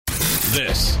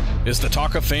This is the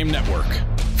Talk of Fame Network,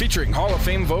 featuring Hall of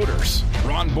Fame voters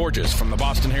Ron Borges from the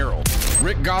Boston Herald,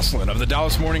 Rick Gosselin of the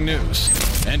Dallas Morning News,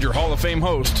 and your Hall of Fame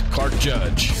host, Clark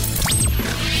Judge.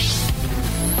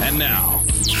 And now,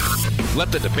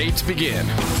 let the debates begin.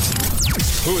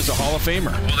 Who is a Hall of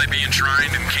Famer? Will they be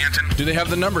enshrined in Canton? Do they have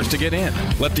the numbers to get in?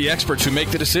 Let the experts who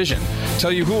make the decision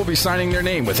tell you who will be signing their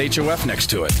name with HOF next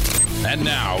to it. And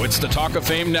now, it's the Talk of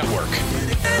Fame Network.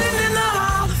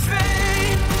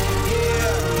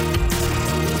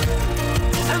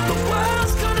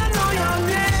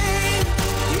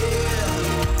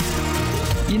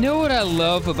 You know what I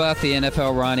love about the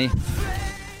NFL, Ronnie?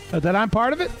 That I'm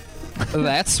part of it?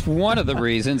 That's one of the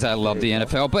reasons I love the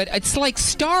NFL, but it's like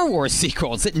Star Wars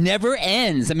sequels. It never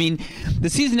ends. I mean,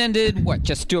 the season ended,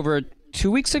 just over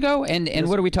 2 weeks ago? And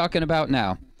what are we talking about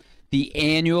now? The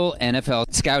annual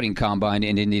NFL Scouting Combine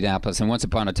in Indianapolis. And once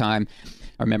upon a time,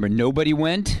 I remember nobody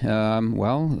went.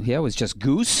 It was just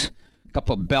Goose, a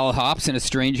couple of bellhops, and a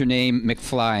stranger named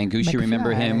McFly. And Goose, you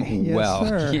remember him yes, well.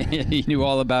 Sir. He knew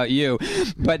all about you.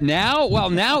 But now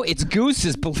it's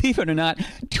Goose's, believe it or not,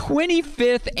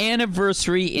 25th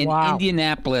anniversary in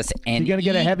Indianapolis. And you're going to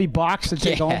get a heavy box to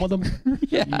take home with him?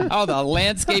 Yeah. Oh, the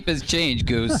landscape has changed,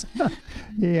 Goose.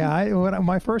 Yeah, when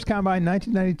my first combine in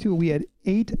 1992, we had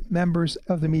 8 members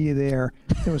of the media there.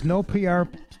 There was no PR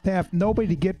staff, nobody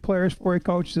to get players for a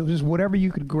coach. It was just whatever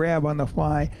you could grab on the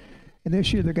fly. And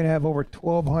this year they're going to have over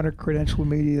 1,200 credentialed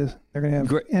media. They're going to have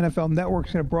NFL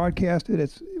Network's going to broadcast it.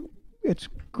 It's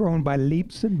grown by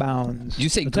leaps and bounds. You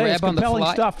say grab on the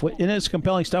fly? It's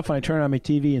compelling stuff when I turn on my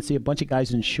TV and see a bunch of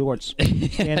guys in shorts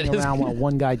standing around while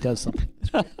one guy does something.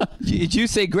 Did you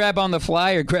say grab on the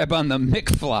fly or grab on the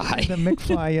McFly? The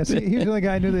McFly, yes. He was the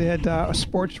guy I knew that had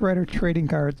sports writer trading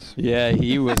cards. Yeah,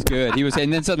 he was good.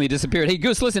 And then suddenly disappeared. Hey,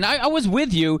 Goose, listen, I was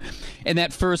with you in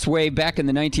that first wave back in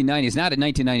the 1990s, not in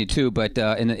 1992, but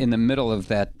in the middle of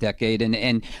that decade.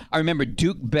 And I remember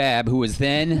Duke Babb, who was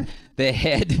then the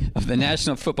head of the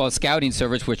National Football Scouting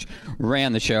Service, which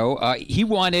ran the show. He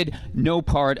wanted no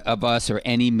part of us or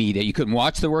any media. You couldn't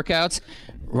watch the workouts.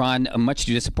 Ron, much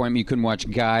to your disappointment, you couldn't watch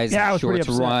guys in shorts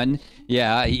run.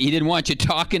 Yeah, he didn't want you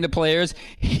talking to players.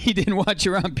 He didn't want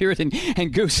you around, period.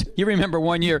 And Goose, you remember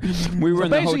one year we were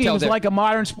in the hotel. He was like a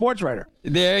modern sports writer.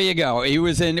 There you go. We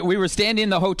were standing in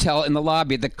the hotel in the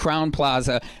lobby at the Crown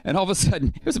Plaza, and all of a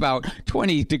sudden it was about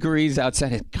 20 degrees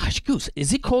outside. Gosh, Goose,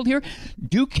 is it cold here?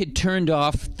 Duke had turned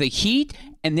off the heat,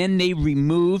 and then they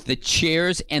removed the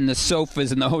chairs and the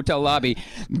sofas in the hotel lobby.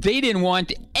 They didn't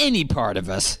want any part of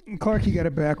us. Clark, you got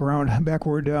it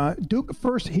backward. Duke,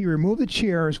 first, he removed the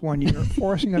chairs one year,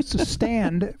 forcing us to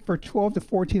stand for 12 to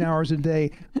 14 hours a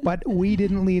day, but we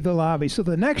didn't leave the lobby. So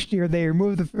the next year, they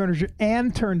removed the furniture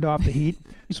and turned off the heat.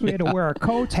 So we had to wear our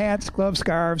coats, hats, gloves,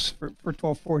 scarves for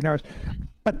 12, 14 hours.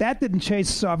 But that didn't chase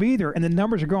us off either, and the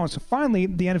numbers are growing. So finally,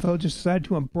 the NFL just decided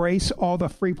to embrace all the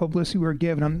free publicity we were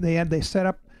giving them. They set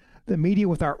up the media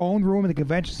with our own room in the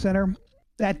convention center.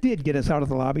 That did get us out of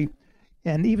the lobby,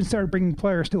 and even started bringing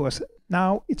players to us.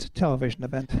 Now it's a television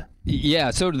event.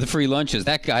 Yeah, so did the free lunches.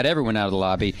 That got everyone out of the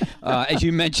lobby. As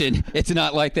you mentioned, it's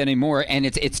not like that anymore, and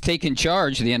it's taken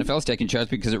charge. The NFL's taken charge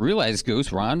because it realized,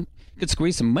 Goose, Ron, could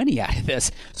squeeze some money out of this.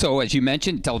 So, as you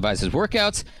mentioned, televises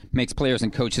workouts, makes players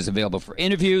and coaches available for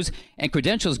interviews, and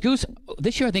credentials. Goose,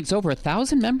 this year I think it's over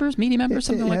 1,000 members, media members,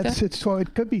 something like that.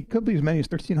 It could be as many as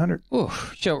 1,300.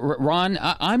 So, Ron,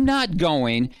 I'm not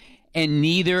going, and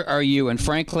neither are you. And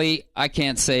frankly, I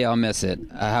can't say I'll miss it.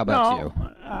 How about you?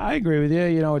 I agree with you.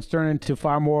 You know, it's turned into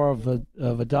far more of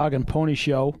a dog and pony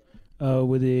show.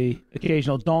 With the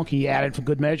occasional donkey added for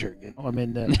good measure. I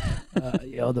mean,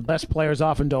 the best players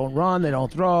often don't run, they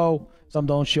don't throw, some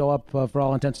don't show up for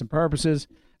all intents and purposes.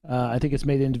 I think it's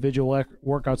made individual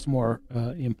workouts more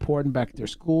important back at their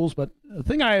schools. But the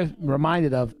thing I'm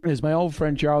reminded of is my old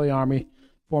friend Charlie Army,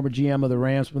 former GM of the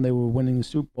Rams when they were winning the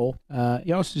Super Bowl.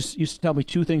 He also used to tell me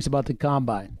 2 things about the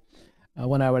Combine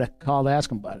when I would call to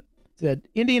ask him about it. He said,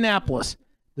 Indianapolis,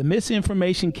 the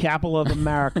misinformation capital of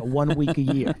America, 1 week a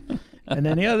year. And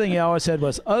then the other thing he always said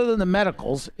was, other than the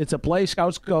medicals, it's a place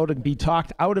scouts go to be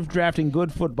talked out of drafting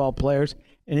good football players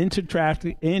and into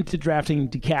drafting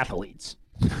decathletes.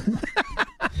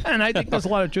 And I think there's a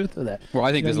lot of truth to that. Well,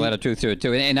 I think there's a lot of truth to it,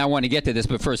 too. And I want to get to this,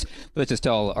 but first, let's just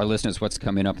tell our listeners what's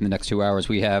coming up in the next 2 hours.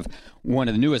 We have one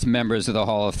of the newest members of the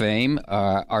Hall of Fame,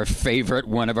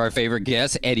 one of our favorite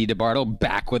guests, Eddie DeBartolo,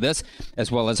 back with us, as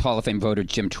well as Hall of Fame voter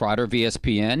Jim Trotter of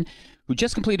ESPN, who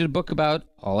just completed a book about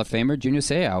Hall of Famer Junior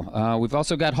Seau. We've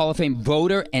also got Hall of Fame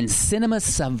voter and cinema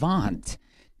savant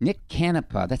Nick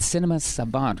Canepa, that's cinema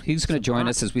savant. He's going to join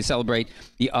us as we celebrate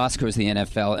the Oscars of the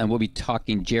NFL, and we'll be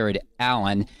talking Jared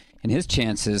Allen. and his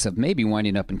chances of maybe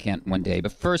winding up in Canton one day.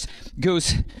 But first,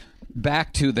 Goose,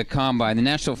 back to the Combine. The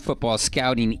National Football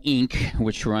Scouting, Inc.,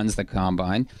 which runs the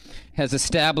Combine, has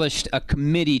established a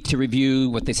committee to review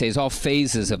what they say is all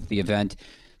phases of the event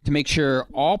to make sure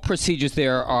all procedures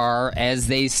there are, as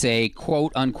they say,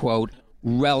 quote unquote,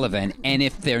 relevant. And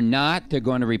if they're not, they're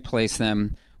going to replace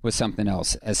them with something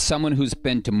else. As someone who's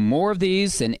been to more of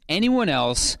these than anyone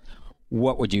else,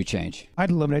 what would you change? I'd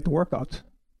eliminate the workouts,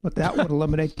 but that would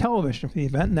eliminate television for the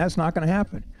event, and that's not going to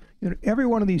happen. Every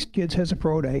one of these kids has a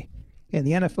pro day, and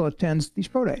the NFL attends these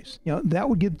pro days. That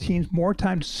would give teams more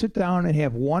time to sit down and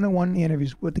have one-on-one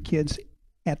interviews with the kids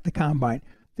at the Combine.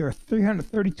 There are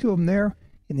 332 of them there,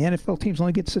 and the NFL teams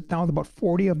only get to sit down with about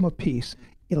 40 of them apiece.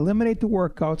 Eliminate the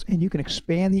workouts, and you can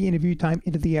expand the interview time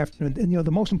into the afternoon. And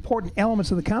the most important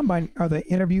elements of the Combine are the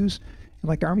interviews, and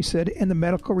like Army said, and the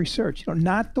medical research.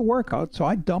 Not the workout. So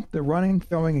I dump the running,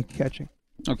 throwing, and catching.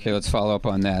 Okay, let's follow up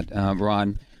on that,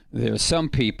 Ron. There are some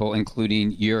people,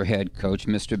 including your head coach,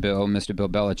 Mr. Bill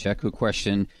Belichick, who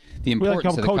question the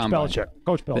importance of the Combine. Coach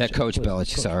Belichick. Coach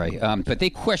Belichick, sorry. But they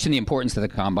question the importance of the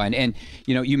Combine. And,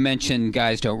 you mentioned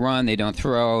guys don't run, they don't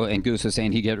throw, and Goose was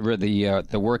saying he get rid of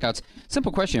the workouts.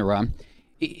 Simple question here, Ron.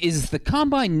 Is the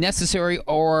Combine necessary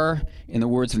or, in the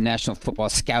words of National Football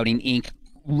Scouting, Inc.,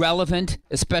 relevant,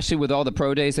 especially with all the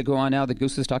pro days that go on now that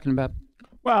Goose is talking about?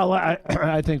 Well,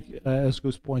 I think, as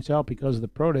Goose points out, because of the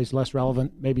pro days, less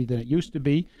relevant maybe than it used to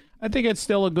be. I think it's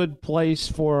still a good place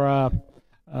for,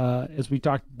 as we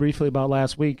talked briefly about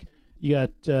last week, you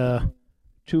got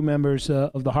two members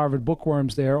of the Harvard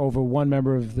Bookworms there over one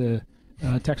member of the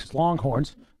Texas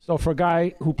Longhorns. So for a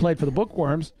guy who played for the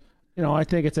Bookworms, I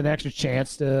think it's an extra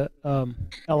chance to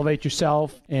elevate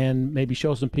yourself and maybe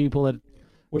show some people that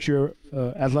what your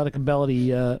athletic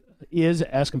ability is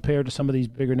as compared to some of these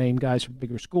bigger name guys from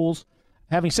bigger schools.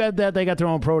 Having said that, they got their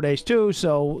own pro days too,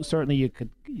 so certainly you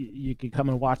could come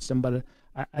and watch them. But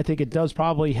I think it does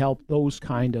probably help those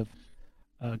kind of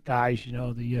guys,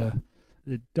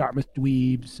 the Dartmouth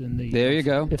dweebs and the. There you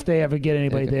go. If they ever get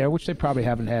anybody there, which they probably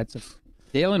haven't had. So.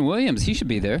 Dalen Williams, he should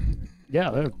be there.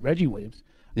 Yeah, Reggie Williams.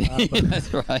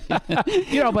 That's right.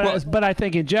 But I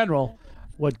think in general,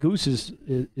 what Goose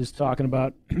is talking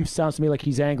about sounds to me like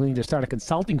he's angling to start a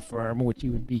consulting firm, which he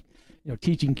would be,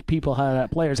 teaching people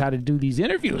players how to do these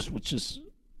interviews, which is,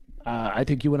 I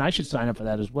think you and I should sign up for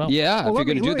that as well. Yeah, if you're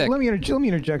going to do that. Let me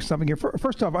interject something here.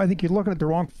 First off, I think you're looking at the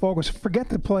wrong focus. Forget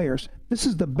the players. This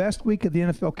is the best week of the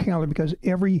NFL calendar because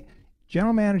every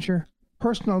general manager,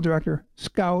 personnel director,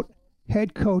 scout,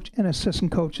 head coach, and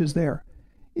assistant coach is there.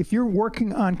 If you're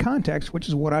working on context, which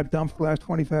is what I've done for the last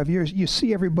 25 years, you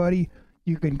see everybody.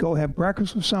 You can go have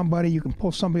breakfast with somebody. You can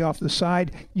pull somebody off to the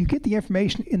side. You get the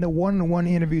information in the one-on-one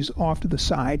interviews off to the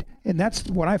side, and that's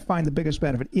what I find the biggest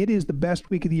benefit. It is the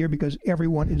best week of the year because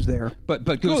everyone is there. But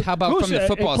Goose, how about from the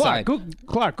football side?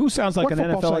 Clark, Goose sounds like an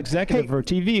NFL executive or a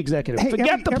TV executive.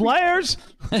 Forget the players.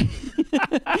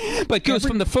 But Goose,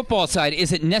 from the football side,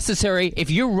 is it necessary,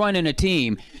 if you're running a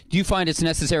team, do you find it's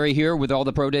necessary here with all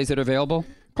the pro days that are available?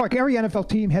 Clark, every NFL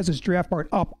team has its draft board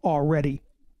up already.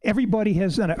 Everybody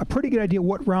has done a pretty good idea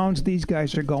what rounds these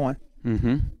guys are going.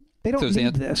 Mm-hmm. They don't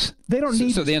need this. They don't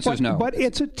need. So the answer is no. But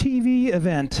it's a TV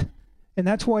event, and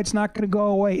that's why it's not going to go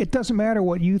away. It doesn't matter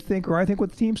what you think or I think what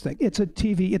the teams think. It's a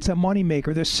TV. It's a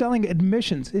moneymaker. They're selling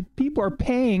admissions. People are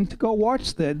paying to go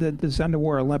watch the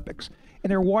Zendawar Olympics,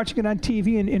 and they're watching it on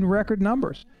TV in record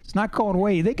numbers. It's not going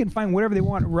away. They can find whatever they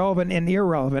want, relevant and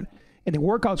irrelevant, and the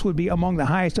workouts would be among the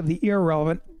highest of the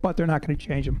irrelevant, but they're not going to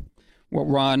change them. Well,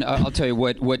 Ron, I'll tell you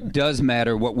what does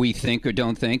matter, what we think or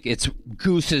don't think. It's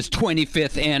Goose's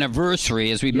 25th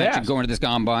anniversary, as we mentioned, going to this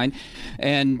Combine.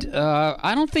 And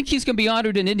I don't think he's going to be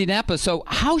honored in Indianapolis. So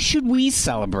how should we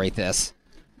celebrate this?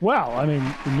 Well, I mean,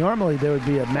 normally there would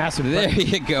be a massive there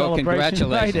you go.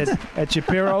 Congratulations. Right, at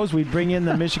Shapiro's, we'd bring in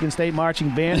the Michigan State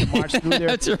Marching Band to march through there.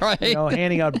 That's right.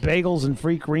 Handing out bagels and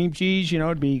free cream cheese.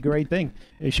 It'd be a great thing.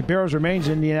 Shapiro's remains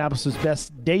Indianapolis'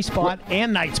 best day spot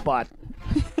and night spot.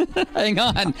 Hang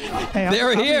on. Hey,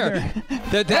 they're here.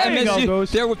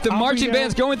 The marching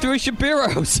band's going through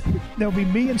Shapiro's. There'll be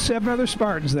me and 7 other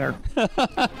Spartans there.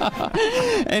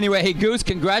 Anyway, hey, Goose,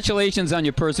 congratulations on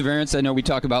your perseverance. I know we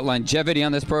talk about longevity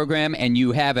on this program, and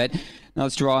you have it. Now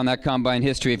let's draw on that Combine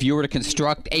history. If you were to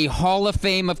construct a Hall of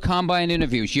Fame of Combine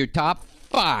interviews, your top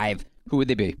 5, who would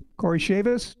they be? Corey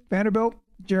Chavis, Vanderbilt,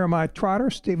 Jeremiah Trotter,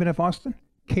 Stephen F. Austin,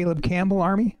 Caleb Campbell,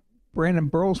 Army, Brandon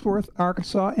Burlsworth,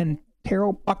 Arkansas, and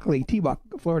Terrell Buckley, T-Buck,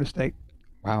 Florida State.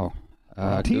 Wow.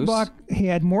 T-Buck, he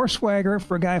had more swagger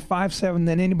for a guy 5'7"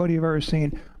 than anybody I've ever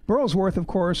seen. Burlsworth, of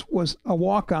course, was a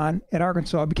walk-on at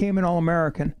Arkansas, became an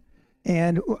All-American.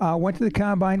 and went to the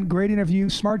combine. Great interview,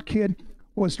 smart kid,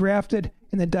 was drafted,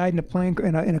 and then died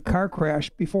in a car crash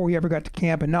before he ever got to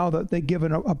camp. And now they've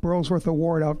given a Burlsworth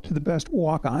Award out to the best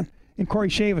walk-on. And Corey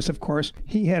Chavis, of course,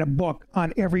 he had a book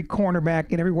on every cornerback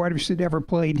and every wide receiver that ever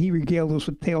played. He regaled us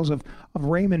with tales of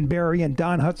Raymond Berry and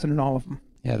Don Hudson and all of them.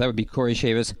 Yeah, that would be Corey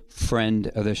Chavis, friend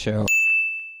of the show.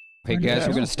 Hey, guys,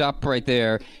 we're going to stop right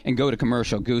there and go to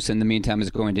commercial. Goose, in the meantime, is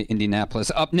going to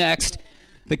Indianapolis. Up next,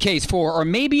 the case for or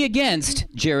maybe against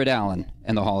Jared Allen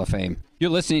and the Hall of Fame. You're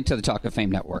listening to the Talk of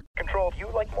Fame Network. Control, do you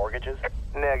like mortgages?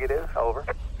 Negative. Over.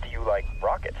 Do you like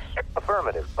rockets?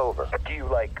 Affirmative. Over. Do you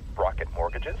like rocket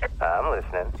mortgages? I'm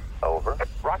listening. Over.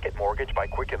 Rocket Mortgage by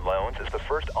Quicken Loans is the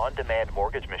first on-demand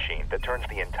mortgage machine that turns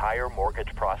the entire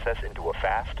mortgage process into a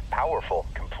fast, powerful,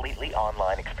 completely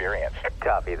online experience.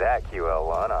 Copy that,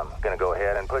 QL1. I'm going to go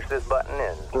ahead and push this button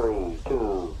in. 3,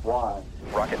 2, 1.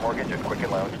 Rocket Mortgage at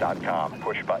QuickenLoans.com.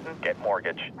 Push button, get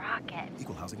mortgage. Rocket.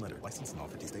 Equal housing lender. Licensed in all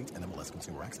 50 states.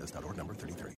 NMLSConsumerAccess.org number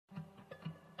 33.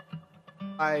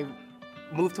 I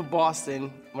moved to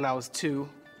Boston when I was 2.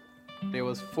 There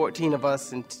was 14 of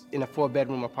us in a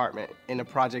 4-bedroom apartment in the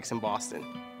projects in Boston.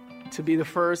 To be the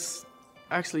first,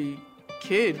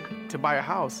 kid to buy a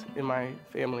house in my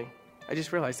family. I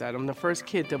just realized that. I'm the first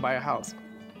kid to buy a house.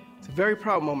 It's a very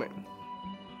proud moment.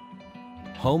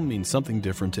 Home means something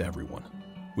different to everyone.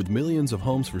 With millions of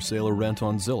homes for sale or rent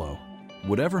on Zillow,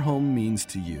 whatever home means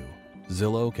to you,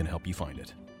 Zillow can help you find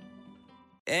it.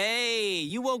 Hey,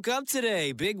 you woke up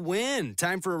today. Big win.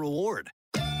 Time for a reward.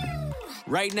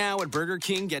 Right now at Burger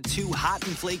King, get 2 hot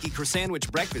and flaky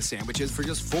Croissant breakfast sandwiches for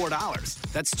just $4.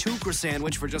 That's 2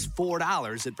 Croissant for just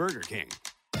 $4 at Burger King.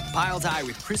 Piled high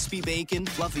with crispy bacon,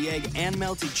 fluffy egg, and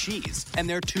melted cheese. And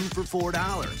they're 2 for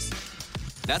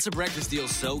 $4. That's a breakfast deal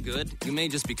so good, you may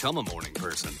just become a morning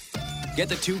person. Get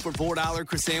the 2 for $4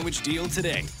 Croissant deal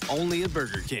today, only at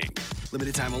Burger King.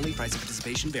 Limited time only, price and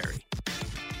participation vary.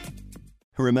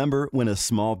 Remember when a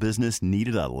small business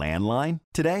needed a landline?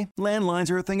 Today,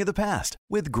 landlines are a thing of the past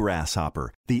with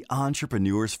Grasshopper, the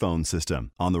entrepreneur's phone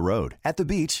system. On the road, at the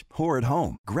beach, or at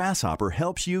home, Grasshopper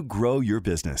helps you grow your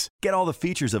business. Get all the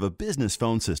features of a business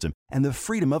phone system and the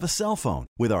freedom of a cell phone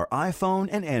with our iPhone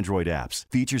and Android apps.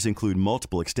 Features include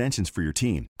multiple extensions for your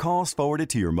team, calls forwarded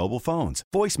to your mobile phones,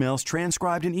 voicemails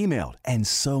transcribed and emailed, and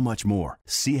so much more.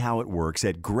 See how it works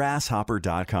at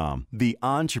grasshopper.com, the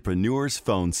entrepreneur's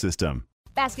phone system.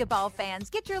 Basketball fans,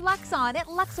 get your Lux on at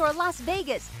Luxor Las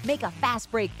Vegas. Make a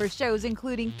fast break for shows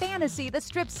including Fantasy, the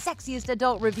Strip's sexiest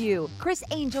adult review, Chris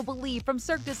Angel Believe from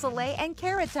Cirque du Soleil and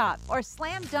Carrot Top, or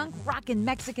Slam Dunk Rockin'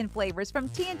 Mexican flavors from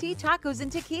TNT Tacos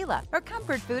and Tequila, or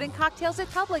comfort food and cocktails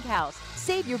at Public House.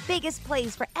 Save your biggest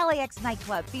plays for LAX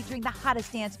Nightclub featuring the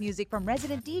hottest dance music from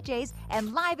resident DJs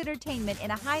and live entertainment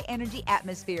in a high-energy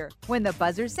atmosphere. When the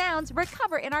buzzer sounds,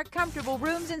 recover in our comfortable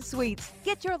rooms and suites.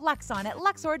 Get your Lux on at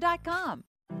Luxor.com.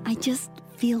 I just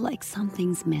feel like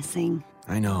something's missing.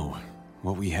 I know.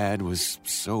 What we had was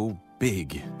so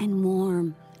big. And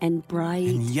warm. And bright.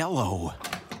 And yellow.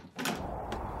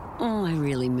 Oh, I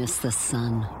really miss the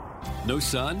sun. No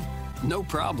sun? No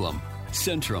problem.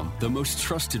 Centrum, the most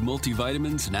trusted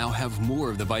multivitamins, now have more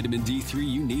of the vitamin D3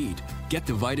 you need. Get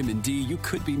the vitamin D you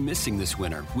could be missing this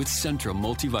winter with Centrum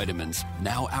multivitamins,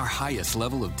 now our highest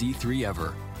level of D3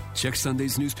 ever. Check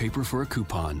Sunday's newspaper for a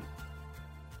coupon.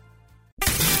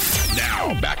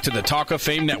 Now, back to the Talk of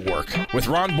Fame Network with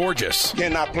Ron Borges.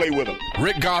 Cannot play with him.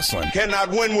 Rick Gosselin. Cannot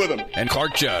win with him. And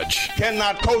Clark Judge.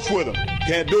 Cannot coach with him.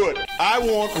 Can't do it. I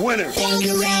want winners.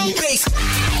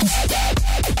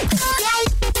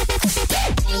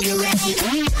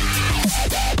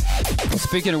 Well,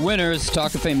 speaking of winners,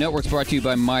 Talk of Fame Network is brought to you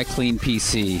by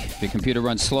MyCleanPC. If your computer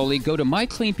runs slowly, go to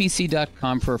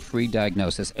mycleanpc.com for a free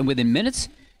diagnosis. And within minutes,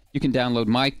 you can download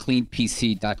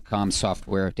mycleanpc.com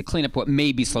software to clean up what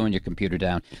may be slowing your computer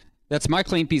down. That's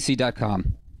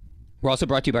mycleanpc.com. We're also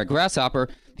brought to you by Grasshopper,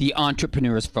 the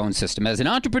entrepreneur's phone system. As an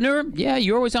entrepreneur, yeah,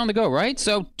 you're always on the go, right?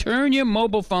 So turn your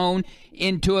mobile phone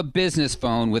into a business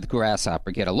phone with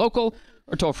Grasshopper. Get a local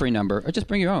or toll-free number, or just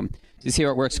bring your own. To see how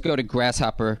it works, go to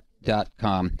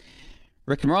grasshopper.com.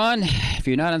 Rick and Ron, if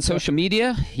you're not on social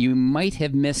media, you might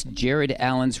have missed Jared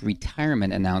Allen's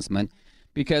retirement announcement,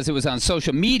 because it was on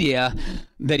social media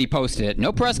that he posted it.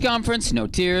 No press conference, no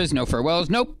tears, no farewells.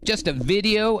 Nope, just a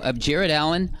video of Jared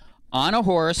Allen on a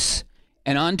horse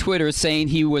and on Twitter saying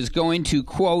he was going to,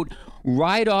 quote,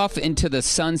 ride off into the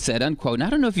sunset, unquote. And I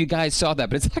don't know if you guys saw that,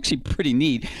 but it's actually pretty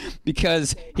neat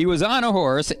because he was on a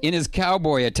horse in his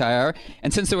cowboy attire,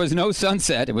 and since there was no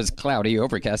sunset, it was cloudy,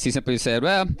 overcast, he simply said,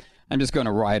 well, I'm just going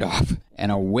to ride off.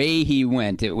 And away he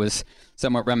went. It was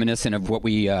somewhat reminiscent of what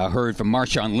we heard from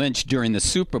Marshawn Lynch during the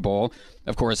Super Bowl.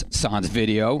 Of course, sans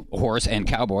video, horse and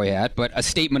cowboy hat, but a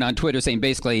statement on Twitter saying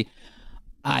basically,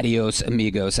 adios,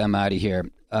 amigos, I'm out of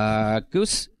here.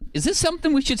 Goose, is this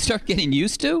something we should start getting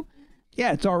used to?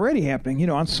 Yeah, it's already happening. You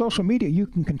know, on social media, you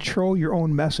can control your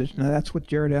own message. Now, that's what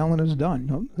Jared Allen has done. You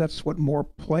know, that's what more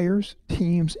players,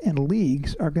 teams, and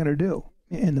leagues are going to do.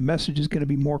 And the message is going to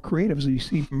be more creative, as you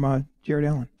see from Jared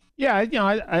Allen. Yeah,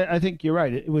 I think you're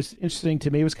right. It was interesting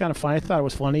to me. It was kind of funny. I thought it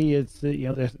was funny. It's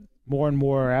there's more and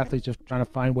more athletes just trying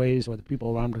to find ways, or the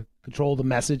people around, to control the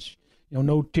message.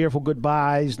 No tearful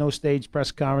goodbyes, no stage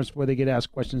press conference where they get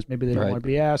asked questions maybe they don't want to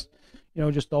be asked.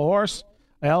 Just a horse,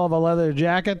 a hell of a leather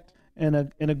jacket, and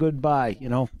a goodbye.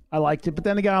 I liked it, but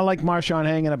then again, I like Marshawn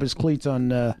hanging up his cleats on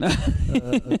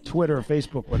Twitter or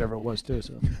Facebook, whatever it was too.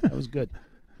 So that was good.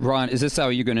 Ron, is this how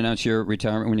you're going to announce your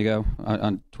retirement when you go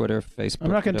on Twitter, Facebook? I'm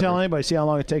not going to tell anybody. See how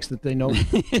long it takes that they know.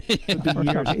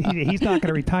 He's not going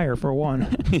to retire for one.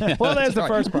 Well, there's the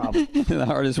first problem. The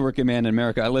hardest working man in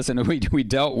America. Listen, we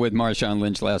dealt with Marshawn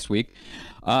Lynch last week.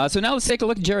 So now let's take a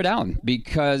look at Jared Allen,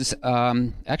 because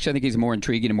actually I think he's a more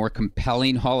intriguing and more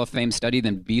compelling Hall of Fame study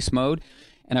than Beast Mode.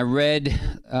 And I read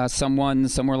someone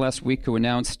somewhere last week who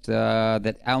announced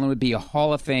that Allen would be a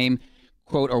Hall of Fame,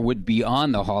 quote, or would be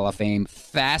on the Hall of Fame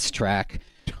fast track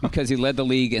because he led the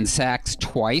league in sacks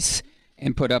twice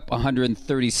and put up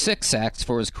 136 sacks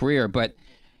for his career. But,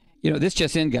 this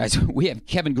just in, guys. We have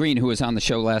Kevin Green, who was on the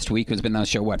show last week, who's been on the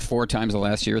show, 4 times the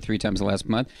last year, 3 times the last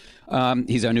month.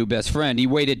 He's our new best friend. He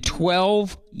waited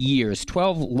 12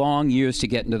 long years to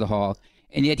get into the Hall,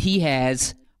 and yet he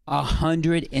has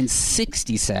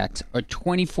 160 sacks, or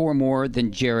 24 more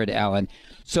than Jared Allen.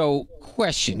 So,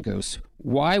 question goes,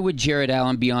 why would Jared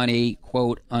Allen be on a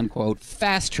quote-unquote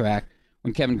fast track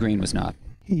when Kevin Green was not?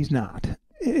 He's not.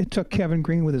 It took Kevin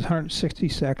Green with his 160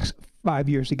 sacks 5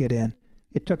 years to get in.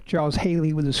 It took Charles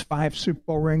Haley with his 5 Super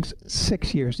Bowl rings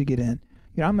 6 years to get in.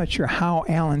 I'm not sure how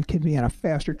Allen could be on a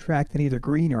faster track than either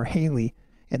Green or Haley,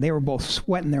 and they were both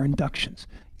sweating their inductions.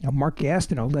 Mark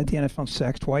Gastineau led the NFL in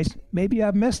sacks twice. Maybe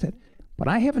I've missed it, but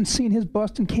I haven't seen his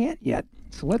bust and can't yet.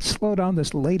 So let's slow down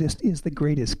this latest is the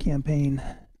greatest campaign.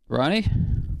 Ronnie?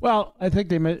 Well, I think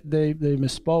they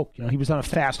misspoke. He was on a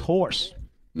fast horse.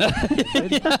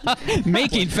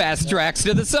 Making fast tracks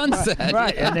to the sunset.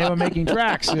 Right. And they were making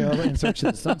tracks in search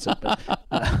of the sunset. But,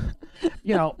 I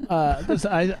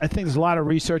think there's a lot of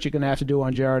research you're going to have to do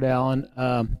on Jared Allen.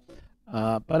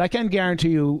 But I can guarantee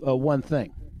you one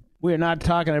thing. We're not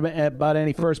talking about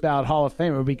any first ballot Hall of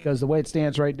Famer, because the way it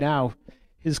stands right now,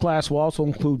 his class will also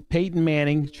include Peyton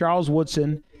Manning, Charles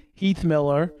Woodson, Heath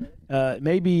Miller,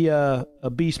 maybe a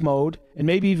Beast Mode, and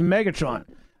maybe even Megatron.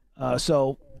 It's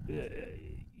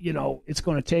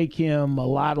going to take him a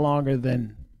lot longer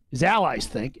than his allies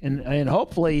think, and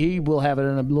hopefully he will have it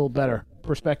in a little better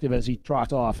perspective as he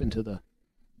trots off into the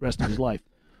rest of his life.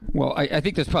 Well, I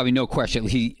think there's probably no question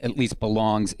he at least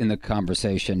belongs in the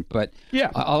conversation. But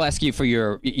yeah, I'll ask you for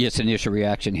your initial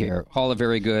reaction here. Hall of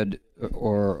Very Good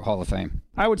or Hall of Fame?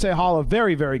 I would say Hall of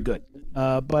Very, Very Good.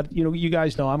 But, you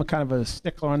guys know I'm a kind of a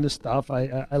stickler on this stuff.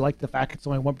 I like the fact it's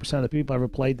only 1% of the people ever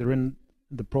played. They're in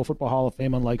the Pro Football Hall of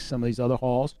Fame, unlike some of these other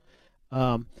halls. So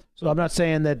I'm not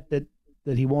saying that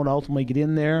he won't ultimately get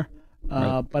in there.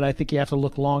 Right. But I think you have to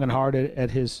look long and hard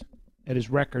at his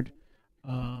record.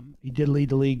 He did lead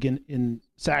the league in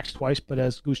sacks twice, but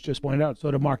as Goose just pointed out,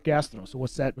 so did Mark Gastineau. So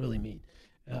what's that really mean?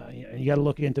 You got to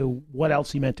look into what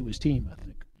else he meant to his team, I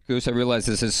think. Goose, I realize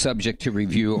this is subject to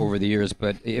review over the years,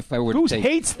 but if I were Goose to take...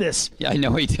 hates this. Yeah, I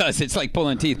know he does. It's like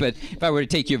pulling teeth, but if I were to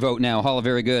take your vote now, Hall of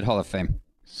Very Good, Hall of Fame.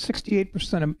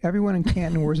 68% of everyone in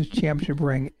Canton wears a championship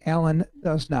ring. Allen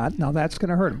does not. Now, that's going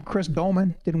to hurt him. Chris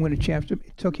Bowman didn't win a championship.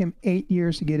 It took him 8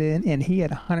 years to get in, and he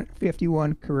had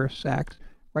 151 career sacks.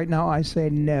 Right now, I say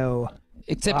no.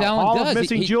 Except Allen does. Of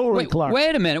missing jewelry, Clark.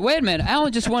 Wait a minute.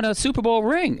 Allen just won a Super Bowl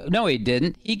ring. No, he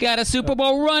didn't. He got a Super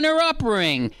Bowl runner-up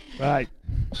ring. Right.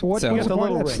 So what's the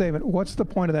point of that statement? What's the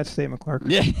point of that statement, Clark?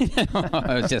 Yeah,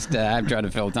 I was just I'm trying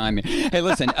to fill time here. Hey,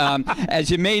 listen,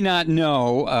 as you may not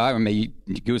know,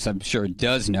 Goose I'm sure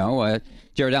does know,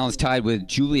 Jared Allen's tied with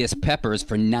Julius Peppers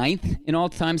for 9th in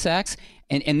all-time sacks.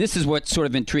 And this is what sort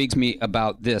of intrigues me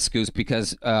about this, Goose,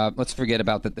 because let's forget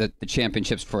about the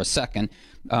championships for a second.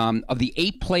 Of the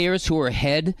 8 players who are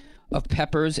ahead of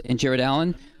Peppers and Jared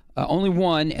Allen, only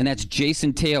one, and that's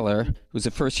Jason Taylor, who's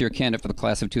a first-year candidate for the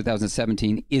class of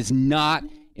 2017, is not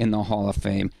in the Hall of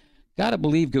Fame. Got to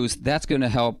believe, Goose, that's going to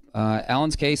help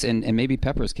Allen's case and maybe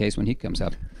Pepper's case when he comes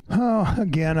up. Oh,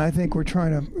 again, I think we're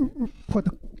trying to put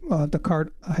the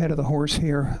cart ahead of the horse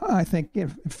here. I think in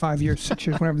 5 years, 6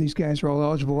 years, whenever these guys are all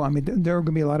eligible, I mean, there are going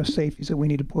to be a lot of safeties that we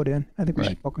need to put in. I think we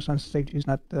should focus on safeties,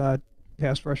 not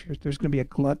pass rushers. There's going to be a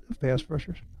glut of pass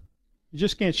rushers. You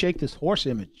just can't shake this horse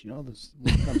image, this,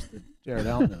 when it comes to Jared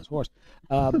Allen and his horse.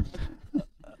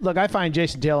 Look, I find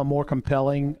Jason Taylor more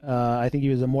compelling. I think he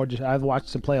was I've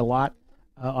watched him play a lot,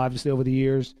 obviously, over the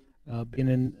years, being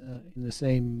in the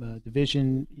same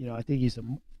division. I think he's a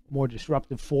more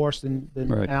disruptive force than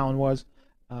Allen was.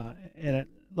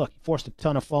 Look, he forced a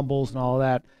ton of fumbles and all of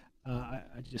that.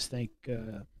 I just think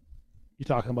you're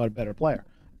talking about a better player.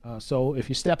 So if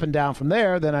you're stepping down from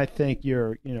there, then I think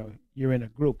you're in a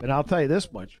group. And I'll tell you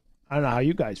this much: I don't know how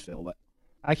you guys feel, but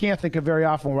I can't think of very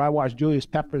often where I watched Julius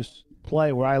Peppers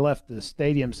play where I left the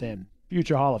stadium saying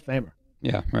future Hall of Famer.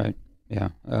 Yeah, right. Yeah.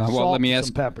 Well, let me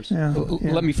ask Peppers.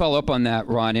 Let me follow up on that,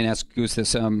 Ron, and ask Goose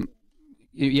this.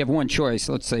 You have one choice,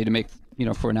 let's say, to make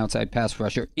for an outside pass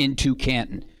rusher into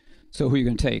Canton. So who are you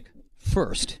going to take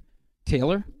first?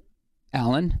 Taylor,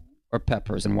 Allen, or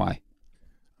Peppers, and why?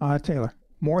 Taylor.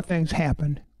 More things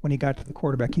happened when he got to the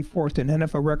quarterback. He forced an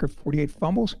NFL record 48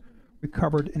 fumbles,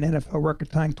 recovered an NFL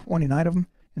record tying 29 of them,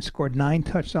 and scored 9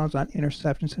 touchdowns on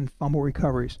interceptions and fumble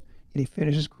recoveries. And he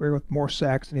finished his career with more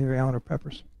sacks than either Allen or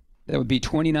Peppers. That would be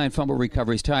 29 fumble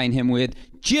recoveries, tying him with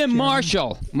Jim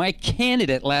Marshall, my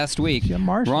candidate last week. Jim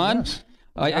Marshall, Ron, yes.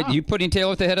 You putting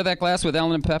Taylor at the head of that class with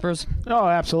Allen and Peppers? Oh,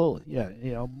 absolutely.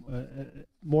 Yeah,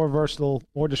 more versatile,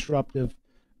 more disruptive.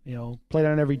 Played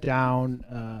on every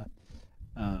down.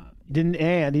 He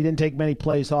didn't take many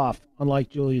plays off, unlike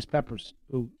Julius Peppers,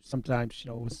 who sometimes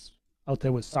was out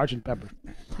there with Sergeant Pepper.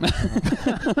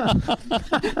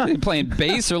 Playing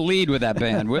bass or lead with that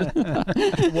band?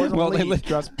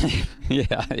 Trust me.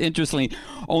 Yeah, interestingly,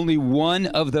 only one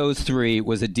of those 3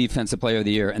 was a Defensive Player of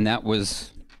the Year, and that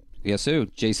was, guess who?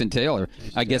 Jason Taylor.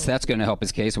 I guess that's going to help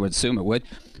his case. I would assume it would.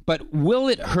 But will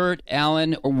it hurt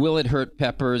Allen or will it hurt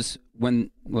Peppers when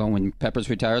Peppers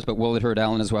retires, but will it hurt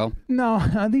Allen as well?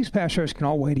 No, these pass rushers can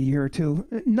all wait a year or two.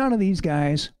 None of these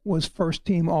guys was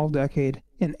first-team all-decade,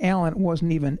 and Allen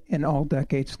wasn't even an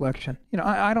all-decade selection.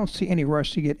 I don't see any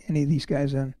rush to get any of these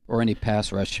guys in. Or any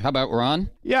pass rush. How about Ron?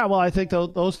 Yeah, well, I think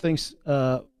those things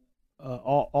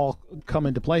all come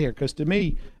into play here, because to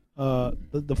me,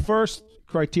 the first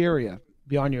criteria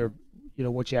beyond your,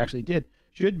 what you actually did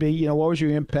should be, what was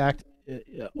your impact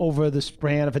over the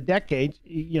span of a decade.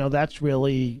 That's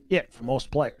really it for most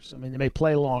players. I mean, they may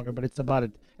play longer, but it's about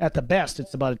at the best,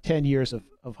 it's about 10 years of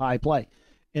high play.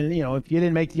 And, if you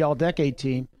didn't make the all-decade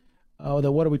team,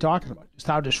 then what are we talking about? Just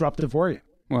how disruptive were you?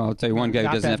 Well, I'll tell you one guy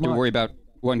who doesn't have to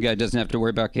worry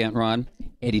about Canton, Ron.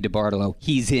 Eddie DeBartolo.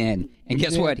 He's in. And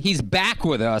guess what? He's back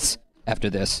with us after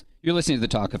this. You're listening to the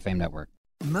Talk of Fame Network.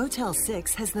 Motel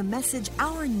 6 has the message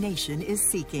our nation is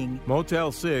seeking.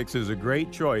 Motel 6 is a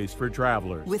great choice for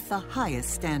travelers. With the highest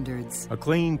standards. A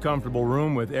clean, comfortable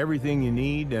room with everything you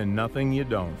need and nothing you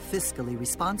don't. Fiscally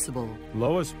responsible.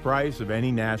 Lowest price of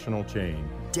any national chain.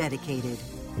 Dedicated.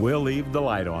 We'll leave the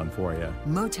light on for you.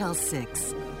 Motel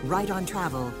 6. Right on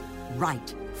travel.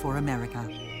 Right for America.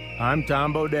 I'm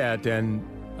Tom Bodette, and,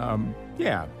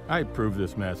 I approve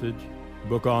this message.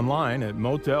 Book online at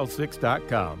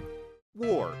motel6.com.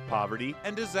 War, poverty,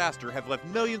 and disaster have left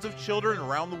millions of children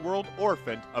around the world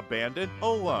orphaned, abandoned,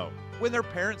 alone. When their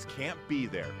parents can't be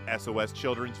there, SOS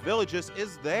Children's Villages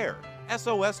is there.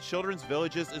 SOS Children's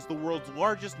Villages is the world's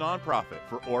largest nonprofit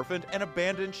for orphaned and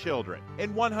abandoned children.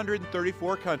 In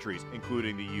 134 countries,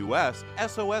 including the U.S.,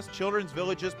 SOS Children's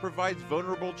Villages provides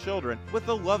vulnerable children with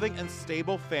a loving and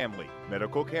stable family,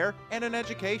 medical care, and an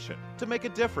education. To make a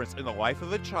difference in the life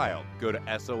of a child, go to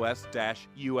sos-usa.org.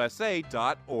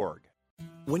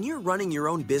 When you're running your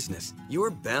own business,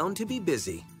 you're bound to be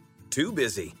busy. Too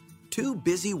busy. Too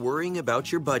busy worrying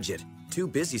about your budget. Too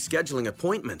busy scheduling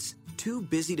appointments. Too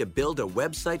busy to build a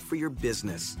website for your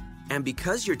business. And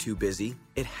because you're too busy,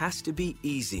 it has to be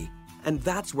easy. And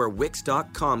that's where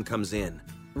Wix.com comes in.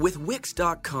 With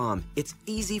Wix.com, it's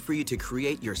easy for you to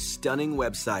create your stunning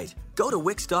website. Go to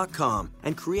Wix.com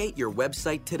and create your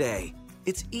website today.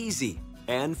 It's easy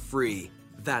and free.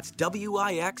 That's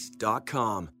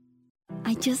Wix.com.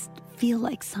 I just feel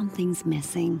like something's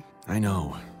missing. I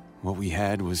know. What we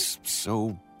had was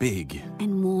so big.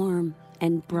 And warm.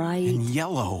 And bright. And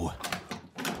yellow.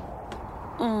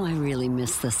 Oh, I really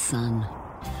miss the sun.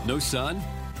 No sun?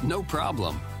 No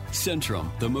problem.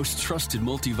 Centrum, the most trusted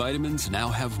multivitamins, now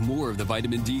have more of the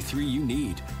vitamin D3 you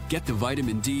need. Get the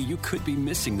vitamin D you could be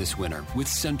missing this winter with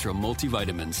Centrum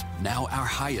multivitamins, now our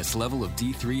highest level of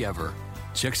D3 ever.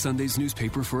 Check Sunday's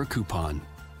newspaper for a coupon.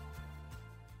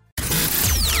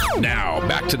 Now,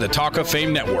 back to the Talk of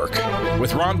Fame Network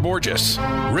with Ron Borges,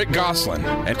 Rick Gosselin,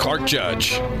 and Clark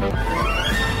Judge.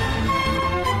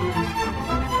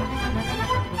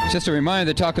 Just a reminder,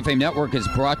 the Talk of Fame Network is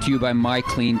brought to you by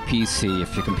MyCleanPC.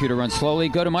 If your computer runs slowly,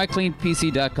 go to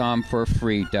mycleanpc.com for a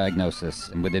free diagnosis.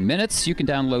 And within minutes, you can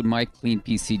download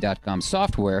mycleanpc.com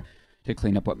software to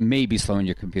clean up what may be slowing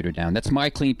your computer down. That's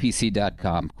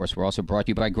mycleanpc.com. Of course, we're also brought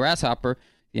to you by Grasshopper,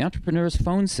 the entrepreneur's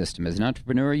phone system. As an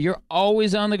entrepreneur, you're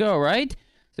always on the go, right?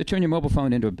 So turn your mobile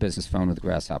phone into a business phone with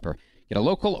Grasshopper. Get a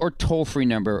local or toll-free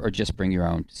number or just bring your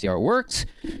own. To see how it works,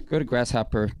 go to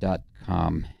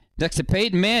grasshopper.com. Next to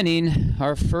Peyton Manning,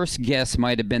 our first guest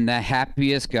might have been the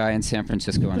happiest guy in San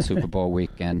Francisco on Super Bowl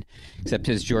weekend, except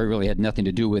his joy really had nothing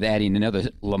to do with adding another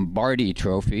Lombardi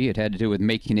trophy. It had to do with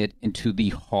making it into the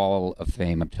Hall of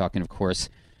Fame. I'm talking, of course,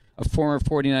 a former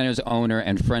 49ers owner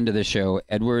and friend of the show,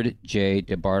 Edward J.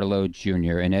 DeBartolo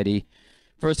Jr. And Eddie,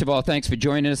 first of all, thanks for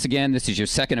joining us again. This is your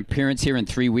second appearance here in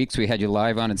 3 weeks. We had you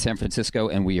live on in San Francisco,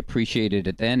 and we appreciated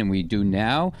it then, and we do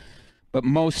now. But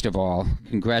most of all,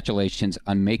 congratulations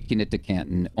on making it to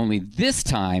Canton, only this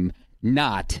time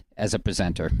not as a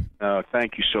presenter.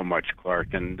 Thank you so much,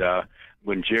 Clark. And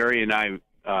when Jerry and I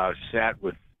sat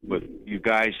with you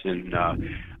guys in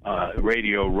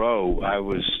Radio Row,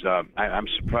 I'm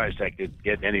surprised I could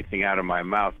get anything out of my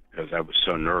mouth because I was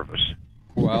so nervous.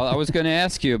 Well, I was going to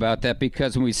ask you about that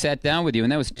because when we sat down with you,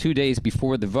 and that was 2 days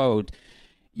before the vote,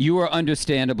 you were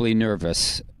understandably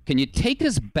nervous. Can you take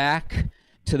us back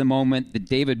to the moment that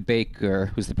David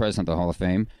Baker, who's the president of the Hall of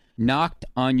Fame, knocked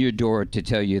on your door to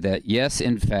tell you that, yes,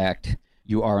 in fact,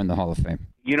 you are in the Hall of Fame?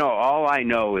 You know, all I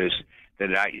know is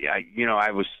that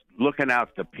I was looking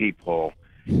out the peephole,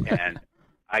 and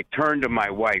I turned to my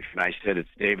wife, and I said, it's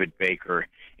David Baker,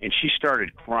 and she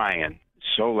started crying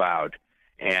so loud.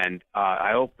 And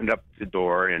I opened up the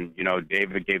door, and,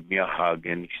 David gave me a hug,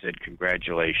 and he said,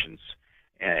 congratulations,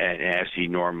 and as he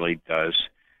normally does.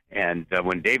 And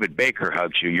when David Baker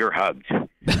hugs you, you're hugged.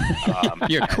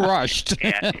 You're crushed.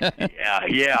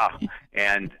 Yeah.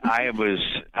 And I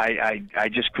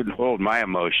just couldn't hold my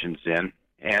emotions in.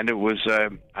 And it was,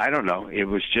 I don't know, it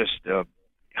was just,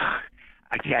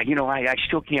 I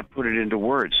still can't put it into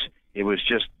words. It was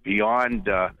just beyond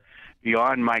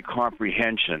my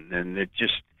comprehension. And it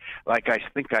just, like I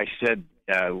think I said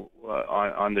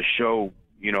on the show,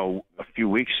 a few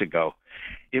weeks ago,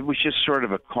 it was just sort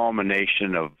of a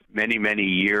culmination of many, many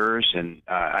years, and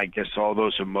I guess all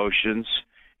those emotions.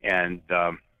 And,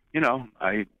 I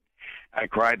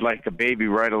cried like a baby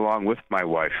right along with my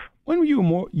wife. When were you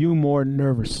more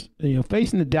nervous?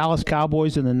 Facing the Dallas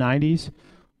Cowboys in the 90s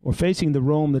or facing the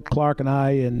room that Clark and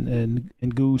I and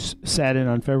Goose sat in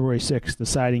on February 6th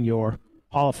deciding your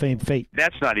Hall of Fame fate?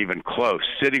 That's not even close.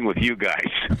 Sitting with you guys.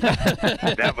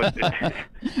 That was it.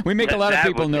 We make a lot of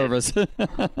people nervous. I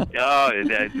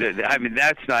mean,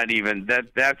 that's not even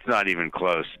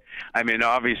close. I mean,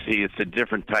 obviously, it's a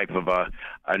different type of a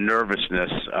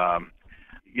nervousness.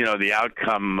 The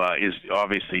outcome is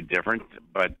obviously different,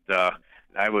 but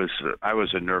I was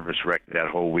a nervous wreck that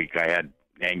whole week. I had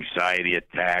anxiety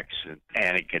attacks and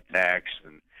panic attacks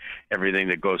and everything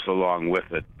that goes along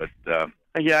with it, but.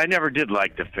 Yeah, I never did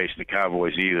like to face the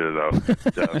Cowboys either, though.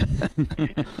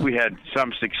 We had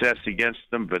some success against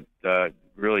them, but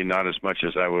really not as much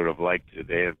as I would have liked to.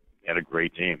 They had a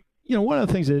great team. One of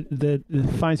the things that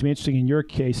finds me interesting in your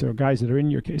case, or guys that are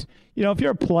in your case, if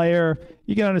you're a player,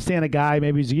 you can understand a guy,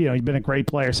 maybe he's been a great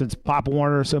player since Pop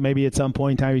Warner, so maybe at some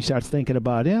point in time he starts thinking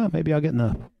about, maybe I'll get in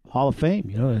the Hall of Fame.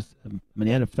 I'm in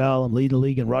the NFL, I'm leading the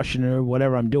league in rushing or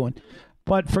whatever I'm doing.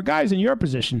 But for guys in your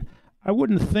position, I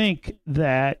wouldn't think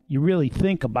that you really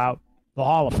think about the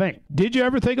Hall of Fame. Did you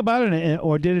ever think about it,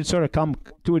 or did it sort of come,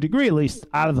 to a degree at least,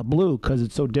 out of the blue because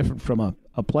it's so different from a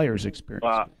player's experience?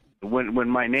 When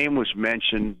my name was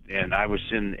mentioned and I was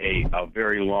in a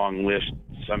very long list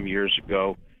some years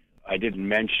ago, I didn't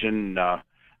mention to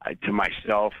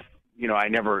myself, I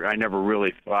never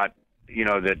really thought,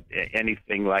 that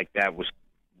anything like that was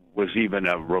even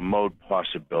a remote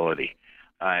possibility.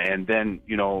 And then,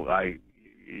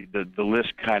 the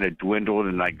list kind of dwindled,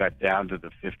 and I got down to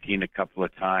the 15 a couple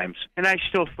of times, and I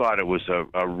still thought it was a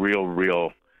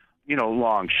real,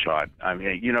 long shot. I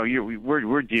mean,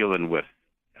 we're dealing with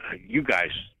you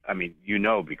guys. I mean,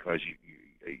 because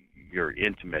you're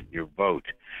intimate, your vote.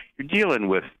 You're dealing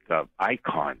with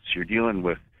icons. You're dealing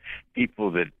with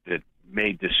people that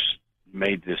made this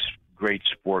great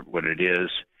sport what it is,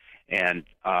 and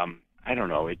I don't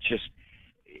know. It just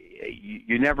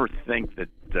you never think that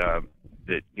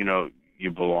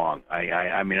you belong.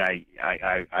 I mean, I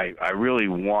really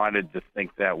wanted to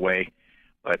think that way,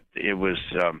 but it was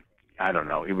I don't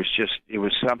know. It was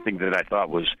something that I thought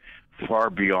was far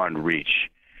beyond reach.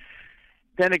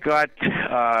 Then it got,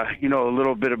 a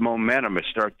little bit of momentum. It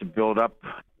started to build up,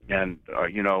 and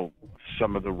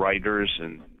some of the writers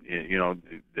and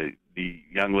the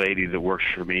young lady that works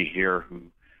for me here, who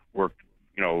worked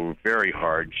very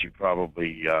hard. She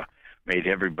probably made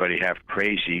everybody half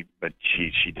crazy, but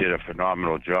she did a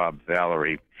phenomenal job,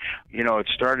 Valerie. It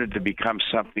started to become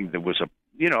something that was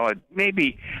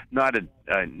maybe not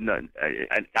an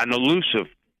elusive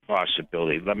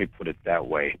possibility. Let me put it that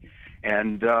way.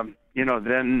 And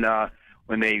then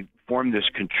when they formed this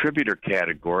contributor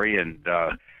category, and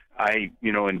I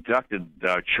inducted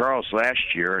Charles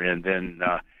last year, and then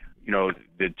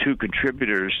the two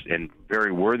contributors, and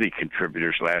very worthy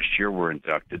contributors last year, were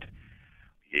inducted.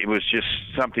 It was just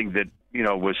something that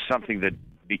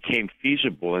became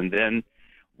feasible. And then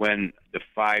when the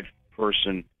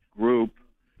 5-person group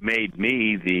made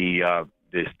me the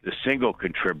single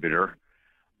contributor,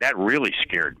 that really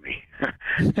scared me.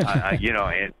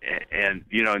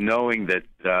 Knowing that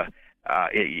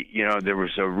there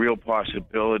was a real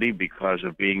possibility because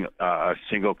of being a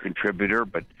single contributor,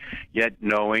 but yet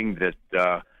knowing that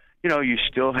you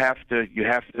still have to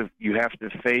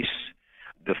face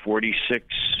the 46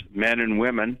 men and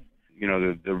women,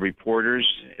 the reporters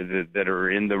that are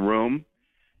in the room,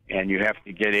 and you have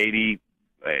to get 80%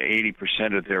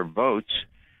 of their votes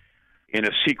in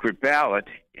a secret ballot,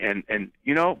 and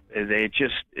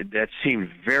that seemed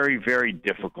very, very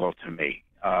difficult to me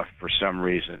for some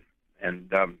reason.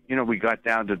 And we got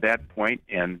down to that point,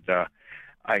 and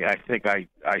I think I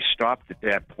stopped at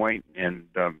that point, and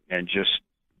just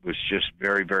was just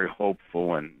very, very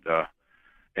hopeful, and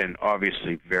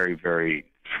obviously very, very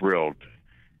thrilled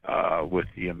with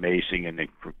the amazing and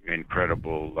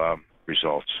incredible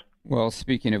results. Well,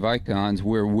 speaking of icons,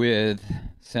 we're with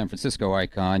San Francisco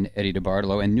icon Eddie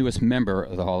DeBartolo, and newest member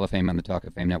of the Hall of Fame on the Talk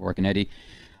of Fame Network. And Eddie,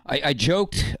 I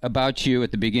joked about you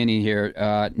at the beginning here,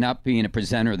 not being a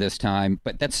presenter this time,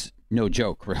 but that's no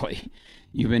joke, really.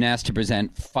 You've been asked to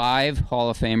present 5 Hall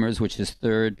of Famers, which is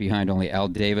third behind only Al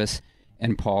Davis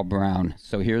and Paul Brown.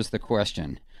 So here's the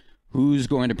question. Who's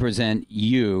going to present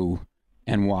you,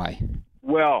 and why?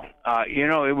 Well,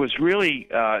 it was really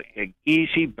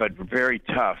easy, but very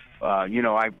tough. I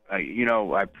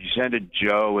presented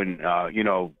Joe and,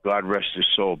 God rest his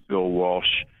soul, Bill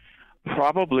Walsh.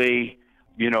 Probably,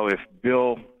 if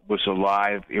Bill was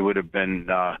alive, it would have been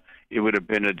a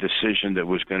decision that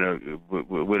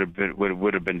would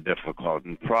have been difficult,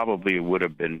 and probably it would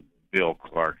have been Bill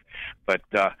Clark. But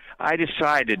I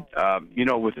decided,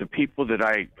 with the people that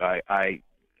I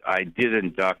did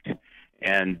induct.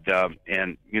 And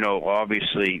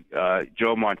obviously,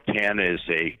 Joe Montana is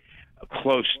a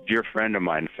close, dear friend of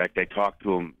mine. In fact, I talked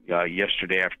to him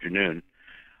yesterday afternoon.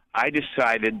 I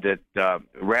decided that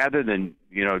rather than,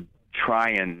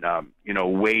 try and,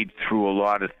 wade through a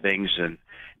lot of things and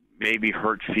maybe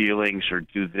hurt feelings or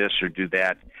do this or do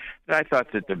that, I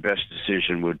thought that the best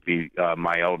decision would be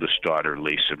my eldest daughter,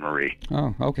 Lisa Marie.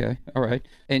 Oh, okay. All right.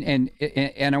 And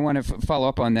I want to follow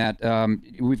up on that.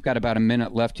 We've got about a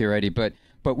minute left here, Eddie, but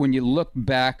when you look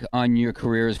back on your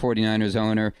career as 49ers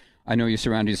owner, I know you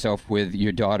surrounded yourself with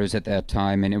your daughters at that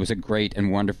time, and it was a great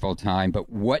and wonderful time, but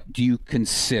what do you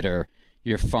consider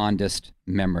your fondest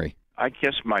memory? I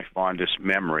guess my fondest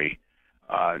memory,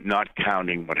 not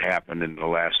counting what happened in the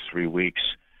last 3 weeks,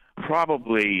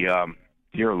 probably,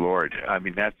 dear Lord, I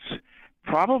mean, that's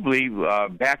probably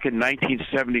back in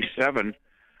 1977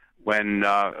 when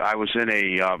I was in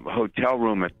a hotel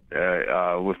room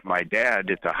with my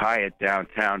dad at the Hyatt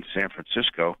downtown San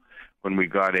Francisco when we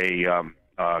got a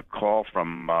call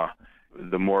from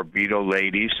the Morbido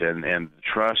ladies and the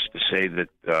trust to say that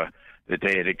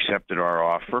they had accepted our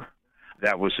offer.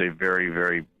 That was a very,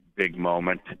 very big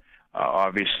moment.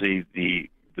 Obviously, the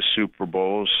Super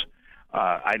Bowls.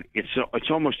 It's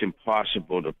almost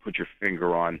impossible to put your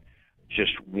finger on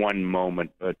just one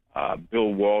moment, but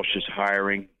Bill Walsh's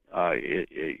hiring,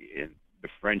 the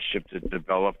friendship that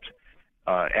developed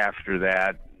after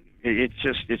that.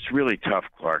 It's really tough,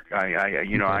 Clark.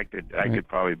 I could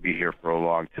probably be here for a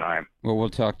long time. Well, we'll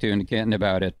talk to Canton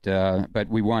about it, but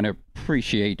we want to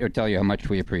tell you how much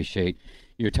we appreciate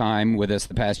your time with us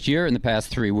the past year and the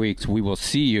past 3 weeks. We will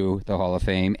see you at the Hall of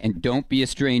Fame, and don't be a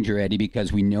stranger, Eddie,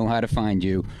 because we know how to find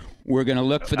you. We're going to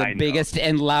look for the biggest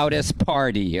and loudest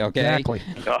party, okay? Exactly.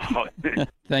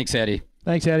 Thanks, Eddie.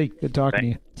 Thanks, Eddie. Good talking to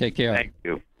you. Take care. Thank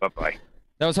you. Bye-bye.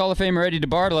 That was Hall of Famer Eddie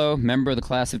DeBartolo, member of the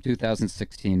class of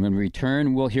 2016. When we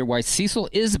return, we'll hear why Cecil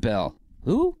Isbell.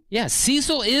 Who? Yeah,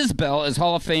 Cecil Isbell is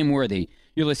Hall of Fame worthy.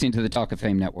 You're listening to the Talk of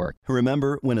Fame Network.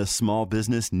 Remember when a small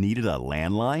business needed a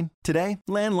landline? Today,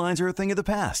 landlines are a thing of the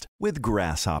past with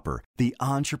Grasshopper, the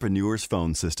entrepreneur's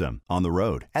phone system. On the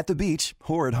road, at the beach,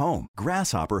 or at home,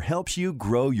 Grasshopper helps you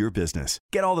grow your business.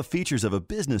 Get all the features of a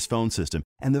business phone system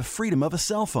and the freedom of a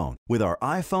cell phone with our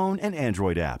iPhone and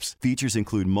Android apps. Features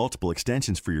include multiple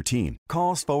extensions for your team,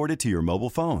 calls forwarded to your mobile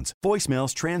phones,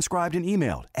 voicemails transcribed and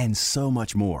emailed, and so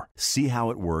much more. See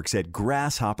how it works at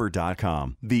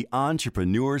grasshopper.com, the entrepreneur's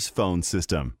phone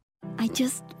system. I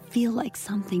just feel like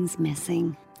something's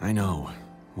missing. I know.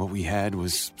 What we had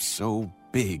was so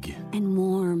big. And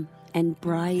warm and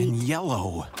bright. And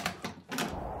yellow.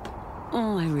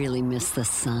 Oh, I really miss the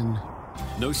sun.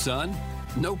 No sun?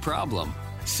 No problem.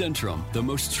 Centrum, the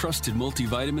most trusted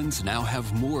multivitamins, now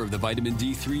have more of the vitamin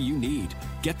D3 you need.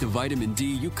 Get the vitamin D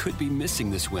you could be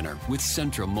missing this winter with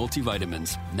Centrum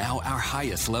multivitamins, now our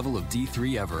highest level of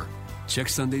D3 ever. Check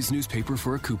Sunday's newspaper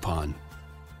for a coupon.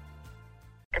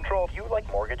 Control, do you like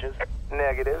mortgages?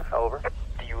 Negative, over.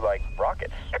 Do you like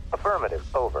rockets? Affirmative,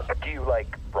 over. Do you like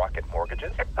Rocket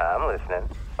Mortgages? I'm listening,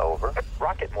 over.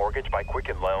 Rocket Mortgage by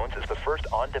Quicken Loans is the first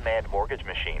on-demand mortgage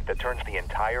machine that turns the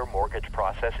entire mortgage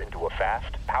process into a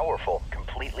fast, powerful,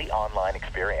 completely online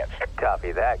experience.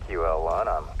 Copy that, QL1.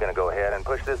 I'm going to go ahead and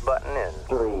push this button in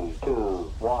 3, 2,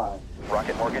 1.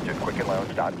 Rocket Mortgage at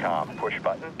QuickenLoans.com. Push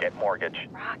button, get mortgage.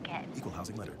 Rocket. Equal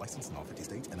housing lender. Licensed in all 50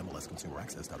 states.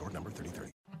 NMLSConsumerAccess.org number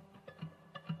 3030.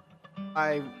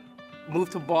 I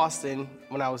moved to Boston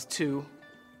when I was 2.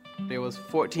 There was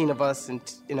 14 of us in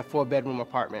a 4-bedroom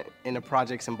apartment in the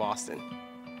projects in Boston.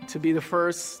 To be the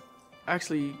first,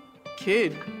 actually,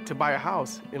 kid to buy a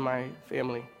house in my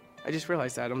family. I just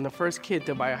realized that. I'm the first kid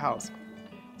to buy a house.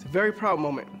 It's a very proud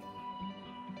moment.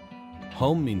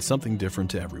 Home means something different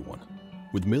to everyone.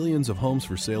 With millions of homes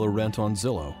for sale or rent on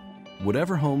Zillow,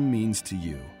 whatever home means to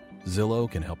you, Zillow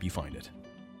can help you find it.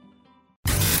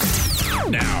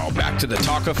 Now, back to the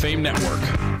Talk of Fame Network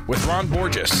with Ron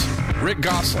Borges, Rick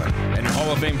Gosselin, and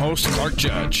Hall of Fame host Clark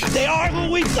Judge. They are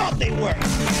who we thought they were.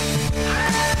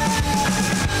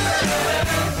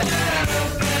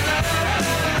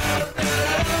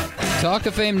 Talk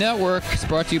of Fame Network is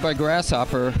brought to you by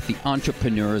Grasshopper, the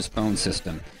entrepreneur's phone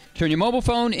system. Turn your mobile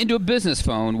phone into a business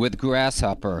phone with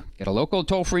Grasshopper. Get a local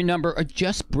toll-free number or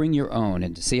just bring your own.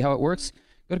 And to see how it works,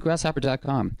 go to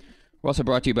grasshopper.com. We're also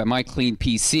brought to you by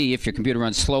MyCleanPC. If your computer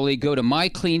runs slowly, go to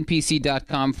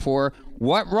mycleanpc.com for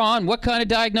what, Ron? What kind of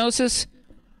diagnosis?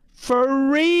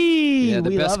 Free. Yeah, the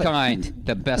We best love it. kind.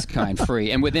 The best kind,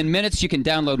 free. And within minutes, you can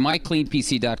download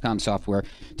mycleanpc.com software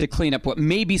to clean up what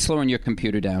may be slowing your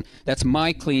computer down. That's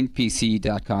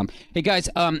mycleanpc.com. Hey, guys,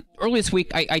 earlier this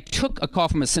week, I took a call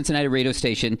from a Cincinnati radio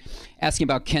station asking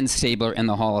about Ken Stabler and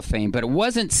the Hall of Fame. But it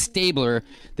wasn't Stabler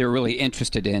they were really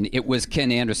interested in. It was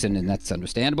Ken Anderson, and that's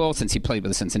understandable since he played with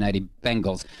the Cincinnati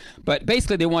Bengals. But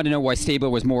basically, they wanted to know why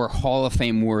Stabler was more Hall of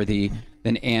Fame worthy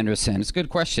than Anderson. It's a good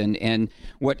question, and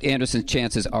what Anderson's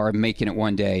chances are of making it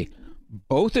one day.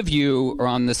 Both of you are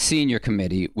on the senior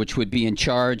committee, which would be in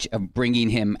charge of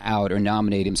bringing him out or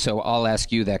nominate him. So I'll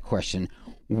ask you that question.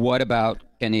 What about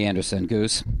Kenny Anderson,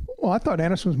 Goose? Well, I thought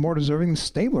Anderson was more deserving than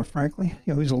Stabler, frankly.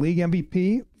 You know, he's a league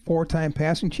MVP, 4-time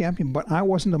passing champion, but I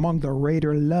wasn't among the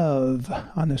Raider love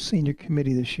on the senior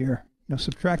committee this year. You know,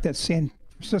 subtract that San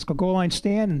Francisco goal line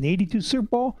stand and the 82 Super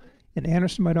Bowl, and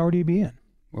Anderson might already be in.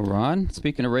 Well, Ron,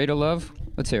 speaking of Raider love,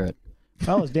 let's hear it.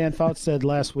 Well, as Dan Fouts said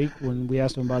last week when we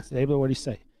asked him about Stabler, what did he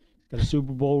say? Got a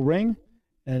Super Bowl ring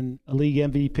and a league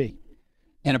MVP.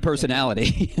 And a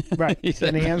personality. Right.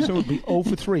 And the answer would be 0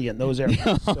 for 3 in those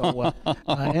areas. So,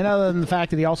 and other than the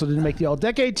fact that he also didn't make the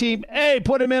All-Decade team, hey,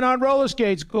 put him in on roller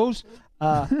skates, Goose.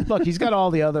 Look, he's got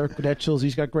all the other credentials.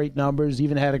 He's got great numbers.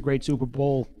 Even had a great Super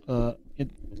Bowl,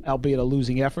 albeit a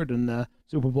losing effort in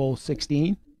Super Bowl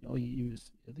 16. You know,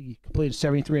 he completed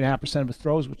 73.5% of his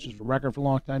throws, which is a record for a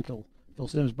long time until Phil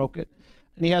Simms broke it.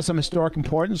 And he has some historic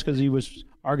importance because he was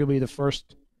arguably the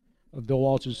first of Bill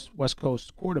Walsh's West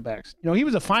Coast quarterbacks. You know, he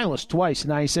was a finalist twice,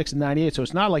 96 and 98, so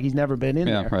it's not like he's never been in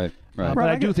there. Right. But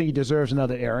I do think he deserves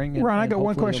another airing. Ron, I got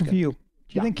one question for you. Do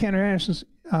you think Ken Anderson's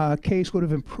case would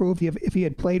have improved if he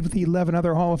had played with the 11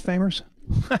 other Hall of Famers?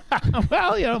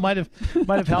 Well, you know, might have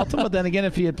helped him. But then again,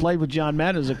 if he had played with John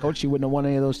Madden as a coach, he wouldn't have won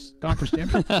any of those conference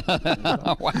championships.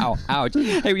 Wow, ouch.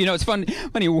 Hey, you know, it's funny,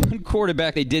 one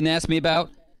quarterback they didn't ask me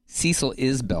about, Cecil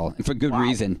Isbell, and for good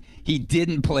reason. He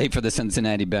didn't play for the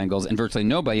Cincinnati Bengals, and virtually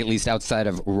nobody, at least outside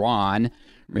of Ron,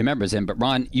 remembers him. But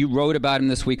Ron, you wrote about him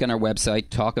this week on our website,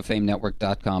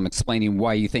 talkoffamenetwork.com, explaining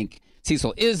why you think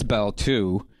Cecil Isbell,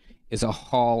 too, is a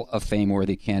Hall of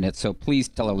Fame-worthy candidate. So please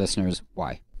tell our listeners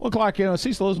why. Well, Clark,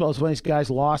 Cecil Isbell is one of these guys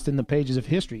lost in the pages of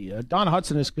history. Don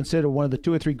Hudson is considered one of the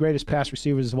 2 or 3 greatest pass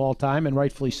receivers of all time, and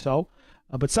rightfully so.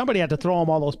 But somebody had to throw him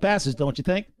all those passes, don't you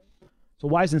think? So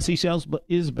why isn't Cecil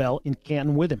Isbell in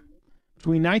Canton with him?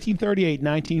 Between 1938 and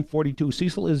 1942,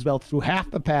 Cecil Isbell threw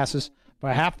half the passes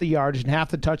for half the yardage and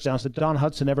half the touchdowns that Don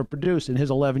Hudson ever produced in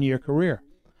his 11-year career.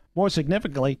 More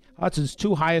significantly, Hudson's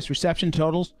 2 highest reception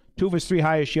totals, 2 of his 3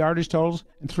 highest yardage totals,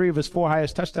 and 3 of his 4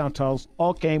 highest touchdown totals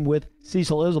all came with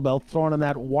Cecil Isbell throwing him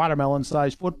that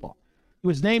watermelon-sized football. He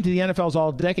was named to the NFL's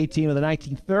All-Decade team of the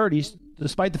 1930s,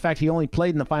 despite the fact he only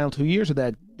played in the final 2 years of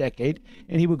that decade,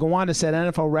 and he would go on to set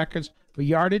NFL records for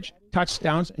yardage,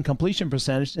 touchdowns, and completion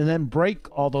percentage, and then break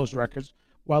all those records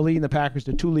while leading the Packers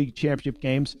to 2 league championship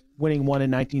games, winning one in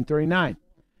 1939.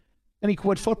 Then he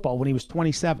quit football when he was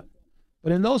 27.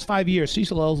 But in those 5 years,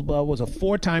 Cecil Isbell was a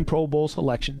 4-time Pro Bowl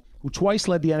selection who twice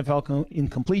led the NFL in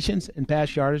completions and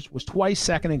pass yardage, was twice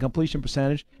second in completion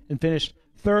percentage, and finished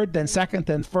third, then second,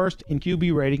 then first in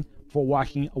QB rating before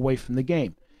walking away from the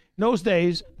game. In those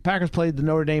days, the Packers played the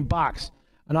Notre Dame box,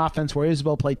 an offense where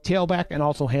Isbell played tailback and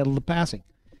also handled the passing.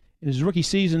 In his rookie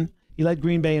season, he led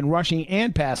Green Bay in rushing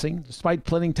and passing, despite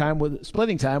splitting time with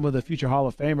the future Hall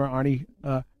of Famer Arnie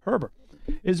Herbert.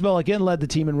 Isbell again led the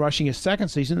team in rushing his second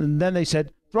season, and then they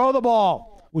said, throw the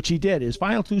ball, which he did. His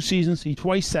final 2 seasons, he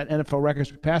twice set NFL records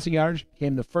for passing yardage,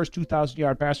 became the first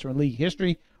 2,000-yard passer in league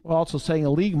history, while also setting a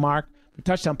league mark for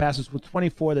touchdown passes with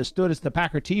 24 that stood as the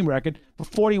Packer team record for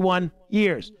 41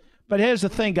 years. But here's the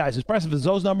thing, guys. As impressive as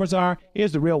those numbers are,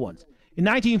 here's the real ones. In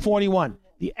 1941,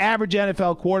 the average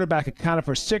NFL quarterback accounted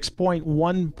for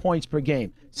 6.1 points per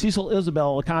game. Cecil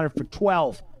Isbell accounted for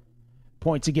 12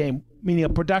 points a game, meaning a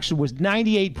production was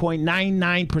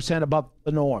 98.99% above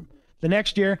the norm. The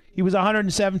next year, he was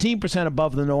 117%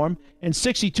 above the norm and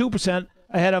 62%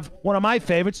 ahead of one of my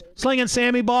favorites, Slingin'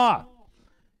 Sammy Baugh.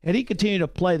 Had he continued to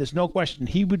play, there's no question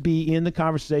he would be in the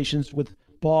conversations with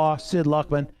Baugh, Sid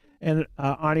Luckman, and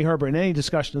Arnie Herbert in any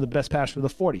discussion of the best passer of the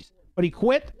 40s. But he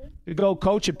quit to go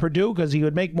coach at Purdue because he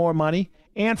would make more money,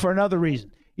 and for another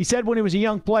reason. He said when he was a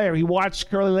young player, he watched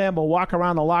Curly Lambeau walk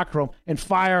around the locker room and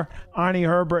fire Arnie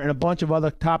Herbert and a bunch of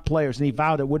other top players, and he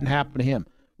vowed it wouldn't happen to him.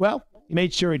 Well, he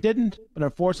made sure it didn't, but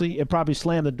unfortunately, it probably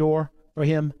slammed the door for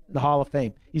him in the Hall of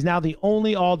Fame. He's now the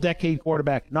only all-decade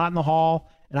quarterback not in the Hall,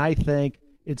 and I think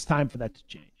it's time for that to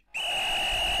change.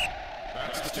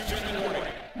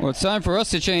 Well, it's time for us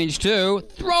to change, too.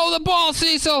 Throw the ball,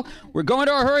 Cecil! We're going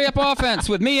to our hurry-up offense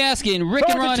with me asking, Rick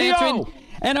and Ron answering,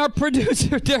 and our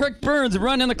producer, Derek Burns,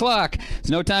 running the clock. There's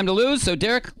no time to lose, so,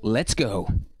 Derek, let's go.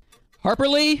 Harper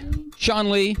Lee, Sean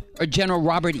Lee, or General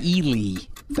Robert E. Lee?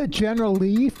 The General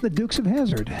Lee, the Dukes of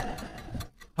Hazzard.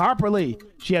 Harper Lee.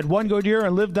 She had one good year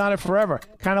and lived on it forever,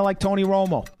 kind of like Tony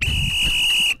Romo.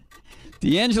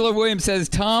 D'Angelo Williams says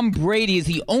Tom Brady is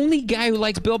the only guy who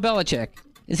likes Bill Belichick.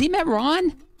 Has he met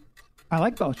Ron? I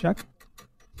like Belichick.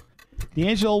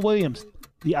 D'Angelo Williams,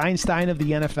 the Einstein of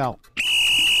the NFL.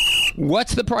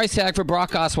 What's the price tag for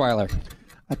Brock Osweiler?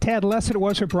 A tad less than it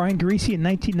was for Brian Griese in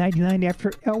 1999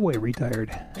 after Elway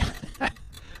retired.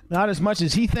 Not as much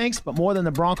as he thinks, but more than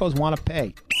the Broncos want to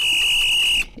pay.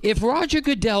 If Roger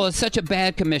Goodell is such a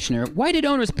bad commissioner, why did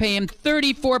owners pay him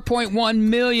 $34.1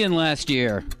 million last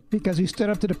year? Because he stood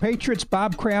up to the Patriots,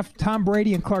 Bob Kraft, Tom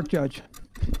Brady, and Clark Judge.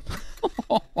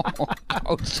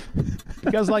 Ouch.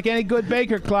 Because like any good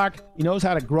baker, Clark, he knows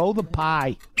how to grow the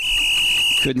pie.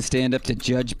 Couldn't stand up to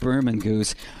Judge Berman,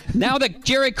 Goose. Now that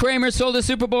Jerry Kramer sold a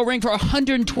Super Bowl ring for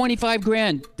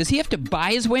 $125,000, does he have to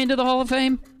buy his way into the Hall of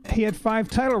Fame? He had 5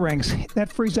 title rings.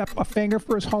 That frees up a finger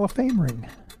for his Hall of Fame ring.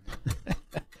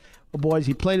 Well, boys,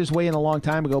 he played his way in a long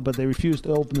time ago, but they refused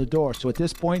to open the door. So at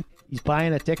this point, he's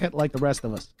buying a ticket like the rest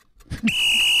of us.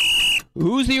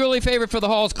 Who's the early favorite for the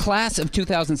Hall's class of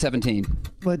 2017?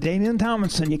 LaDainian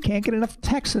Tomlinson. You can't get enough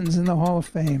Texans in the Hall of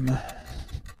Fame.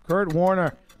 Kurt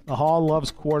Warner. The Hall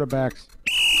loves quarterbacks.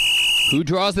 Who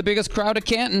draws the biggest crowd at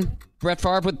Canton? Brett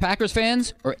Favre with Packers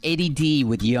fans or Eddie D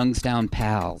with Youngstown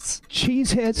pals?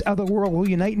 Cheeseheads of the world will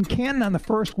unite in Canton on the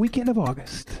first weekend of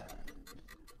August.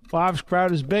 Favre's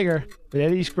crowd is bigger, but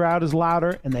Eddie's crowd is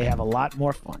louder, and they have a lot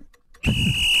more fun.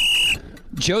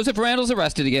 Joseph Randall's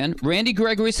arrested again. Randy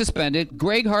Gregory suspended.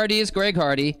 Greg Hardy is Greg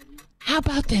Hardy. How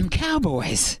about them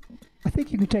Cowboys? I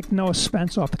think you can take Noah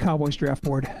Spence off the Cowboys draft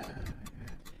board.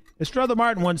 As Strother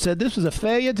Martin once said, this was a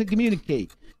failure to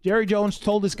communicate. Jerry Jones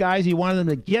told his guys he wanted them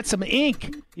to get some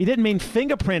ink. He didn't mean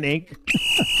fingerprint ink.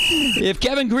 If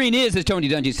Kevin Green is, as Tony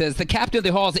Dungy says, the captain of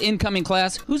the Hall's incoming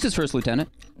class, who's his first lieutenant?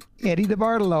 Eddie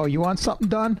DeBartolo. You want something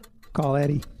done? Call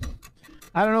Eddie.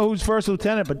 I don't know who's first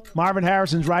lieutenant, but Marvin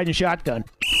Harrison's riding shotgun.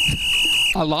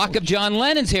 A lock of John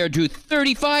Lennon's hair drew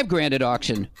 $35,000 at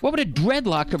auction. What would a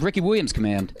dreadlock of Ricky Williams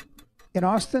command? In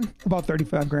Austin, about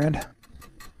 $35,000.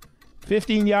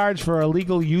 15 yards for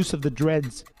illegal use of the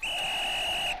dreads.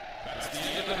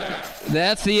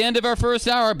 That's the end of our first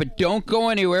hour, but don't go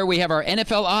anywhere. We have our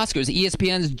NFL Oscars,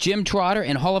 ESPN's Jim Trotter,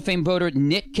 and Hall of Fame voter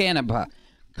Nick Canepa.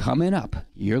 Coming up,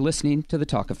 you're listening to the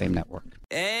Talk of Fame Network.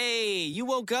 Hey, you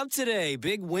woke up today.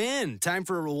 Big win. Time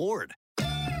for a reward.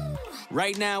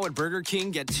 Right now at Burger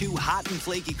King, get 2 hot and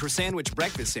flaky Croissant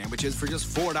breakfast sandwiches for just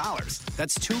 $4.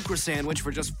 That's 2 Croissant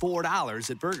for just $4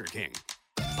 at Burger King.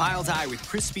 Piled high with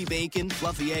crispy bacon,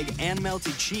 fluffy egg, and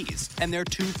melted cheese. And they're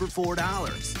 2 for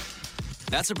 $4.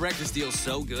 That's a breakfast deal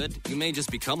so good, you may just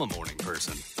become a morning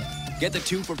person. Get the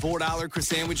 2 for $4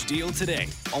 Croissant deal today,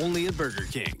 only at Burger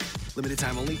King. Limited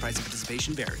time only, price and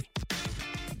participation vary.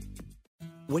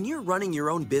 When you're running your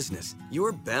own business,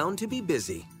 you're bound to be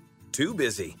busy. Too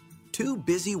busy. Too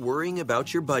busy worrying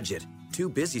about your budget. Too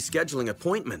busy scheduling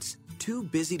appointments. Too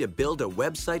busy to build a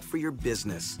website for your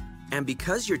business. And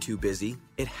because you're too busy,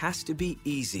 it has to be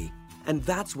easy. And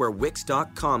that's where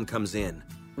Wix.com comes in.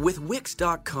 With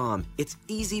Wix.com, it's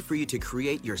easy for you to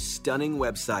create your stunning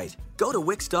website. Go to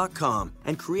Wix.com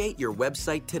and create your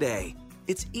website today.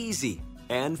 It's easy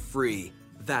and free.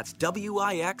 That's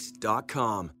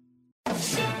Wix.com.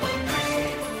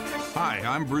 Hi,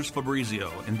 I'm Bruce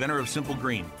Fabrizio, inventor of Simple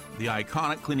Green, the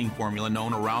iconic cleaning formula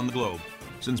known around the globe.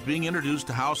 Since being introduced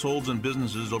to households and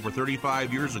businesses over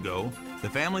 35 years ago, the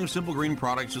family of Simple Green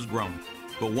products has grown.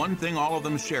 But one thing all of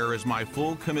them share is my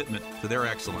full commitment to their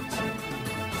excellence.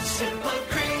 Simple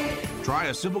Green. Try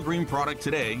a Simple Green product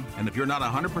today, and if you're not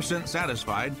 100%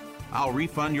 satisfied, I'll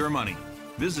refund your money.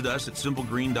 Visit us at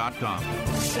simplegreen.com.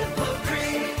 Simple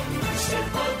Green.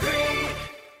 Simple Green.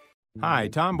 Hi,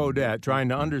 Tom Bodette, trying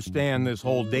to understand this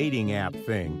whole dating app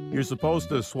thing. You're supposed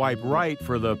to swipe right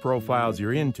for the profiles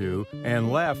you're into and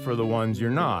left for the ones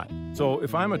you're not. So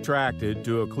if I'm attracted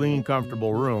to a clean,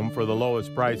 comfortable room for the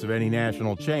lowest price of any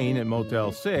national chain at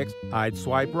Motel 6, I'd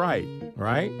swipe right?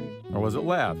 Or was it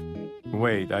left?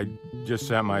 Wait, I just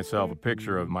sent myself a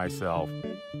picture of myself.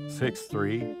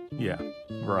 6'3"? Yeah,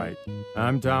 right.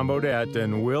 I'm Tom Bodette,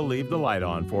 and we'll leave the light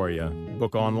on for you.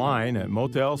 Book online at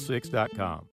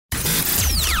motel6.com.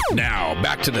 Now,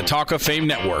 back to the Talk of Fame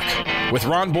Network with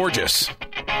Ron Borges,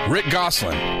 Rick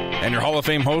Gosselin, and your Hall of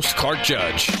Fame host, Clark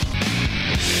Judge.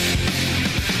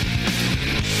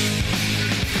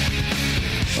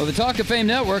 Well, the Talk of Fame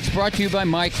Network is brought to you by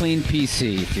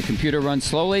MyCleanPC. If your computer runs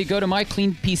slowly, go to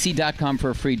mycleanpc.com for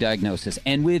a free diagnosis.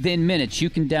 And within minutes, you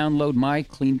can download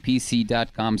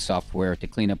mycleanpc.com software to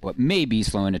clean up what may be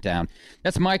slowing it down.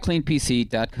 That's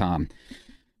mycleanpc.com.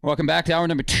 Welcome back to hour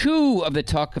number 2 of the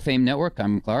Talk of Fame Network.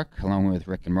 I'm Clark, along with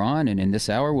Rick and Ron, and in this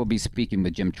hour we'll be speaking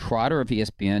with Jim Trotter of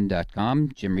ESPN.com.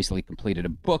 Jim recently completed a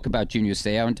book about Junior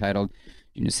Seau entitled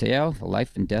Junior Seau, The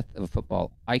Life and Death of a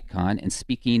Football Icon, and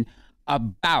speaking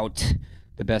about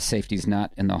the best safeties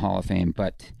not in the Hall of Fame.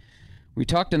 But we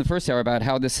talked in the first hour about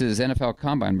how this is NFL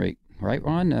Combine Week, right,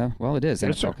 Ron? Well, it is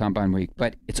NFL Combine Week,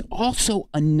 but it's also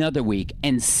another week,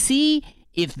 and see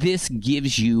if this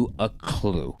gives you a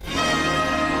clue.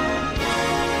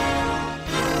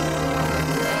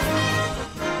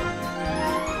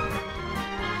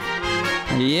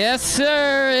 Yes,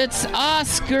 sir. It's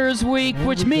Oscars week,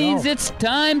 which means it's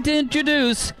time to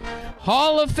introduce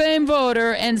Hall of Fame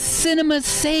voter and cinema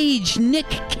sage Nick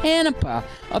Canepa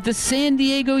of the San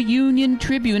Diego Union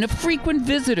Tribune, a frequent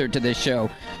visitor to this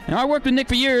show. Now, I worked with Nick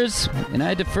for years, and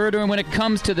I defer to him when it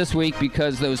comes to this week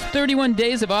because those 31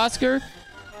 days of Oscar,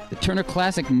 the Turner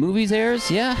Classic Movies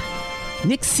airs, yeah,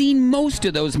 Nick's seen most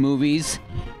of those movies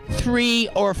 3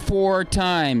 or 4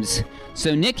 times.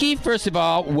 So, Nicky, first of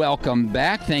all, welcome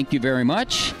back. Thank you very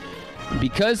much.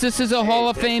 Because this is a Hall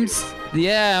of Fame...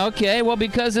 Yeah, okay. Well,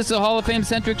 because this is a Hall of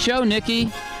Fame-centric show,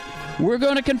 Nicky, we're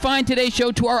going to confine today's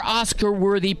show to our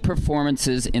Oscar-worthy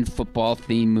performances in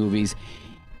football-themed movies.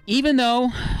 Even though,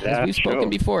 as we've spoken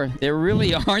before, there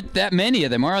really aren't that many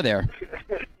of them, are there?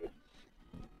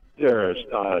 There's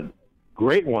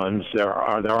great ones. There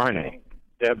aren't any.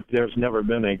 There's never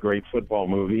been a great football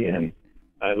movie, and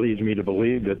it leads me to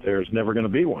believe that there's never going to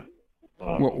be one.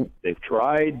 They've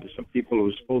tried. Some people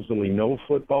who supposedly know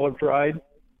football have tried.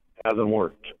 Hasn't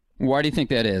worked. Why do you think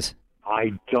that is?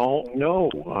 I don't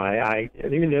know. I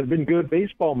mean, there have been good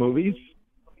baseball movies.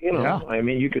 You know, yeah. I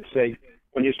mean, you could say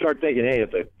when you start thinking, hey,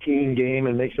 it's a teen game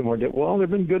and makes it more. Well, there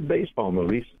have been good baseball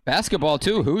movies. Basketball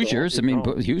too. Hoosiers. I mean,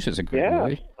 Hoosiers are good.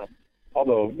 Movie.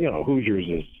 Although Hoosiers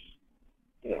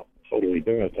is totally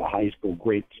different. It's a high school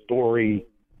great story.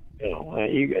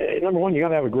 Number one, you got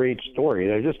to have a great story.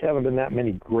 There just haven't been that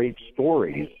many great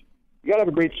stories You got to have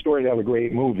a great story to have a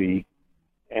great movie.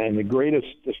 And the greatest,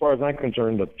 as far as I'm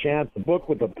concerned, the book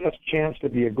with the best chance to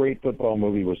be a great football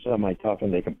movie was Semi-Tough,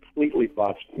 and they completely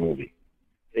botched the movie.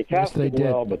 They cast it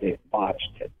well, but they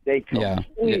botched it. They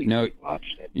completely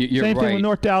botched it. You're Same right. thing with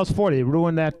North Dallas 40. They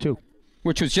ruined that, too.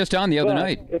 Which was just on the other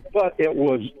night. But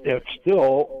it's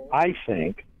still, I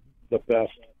think, the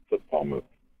best football movie.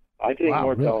 I think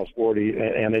North Dallas 40,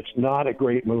 and it's not a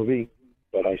great movie,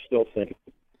 but I still think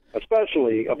it's,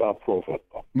 especially about pro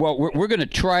football. Well, we're going to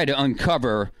try to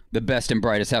uncover the best and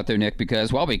brightest out there, Nick,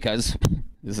 because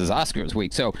this is Oscars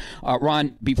week. So,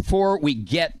 Ron, before we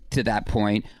get to that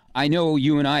point, I know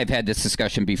you and I have had this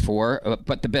discussion before,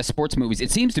 but the best sports movies, it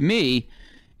seems to me,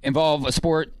 involve a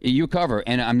sport you cover.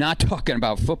 And I'm not talking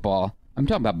about football. I'm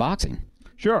talking about boxing.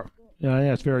 Sure. Yeah,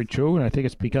 that's very true. And I think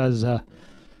it's because, a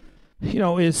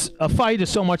fight is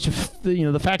so much,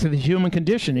 the fact of the human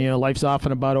condition. Life's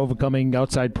often about overcoming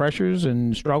outside pressures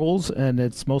and struggles, and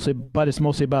it's mostly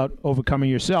about overcoming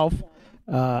yourself.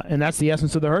 And that's the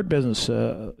essence of the hurt business.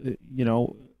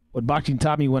 What boxing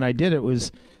taught me when I did it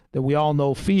was that we all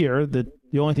know fear, that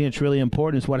the only thing that's really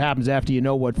important is what happens after you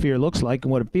know what fear looks like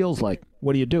and what it feels like.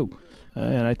 What do you do?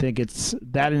 And I think it's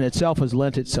that in itself has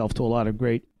lent itself to a lot of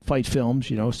great fight films.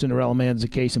 Cinderella Man's a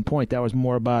case in point. That was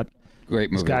more about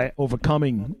this guy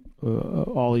overcoming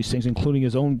all these things, including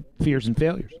his own fears and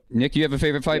failures. Nick, you have a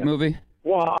favorite fight movie?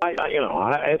 Well,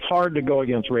 it's hard to go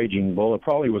against Raging Bull. It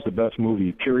probably was the best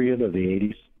movie, period, of the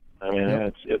 80s. I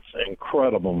mean, it's an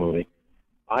incredible movie.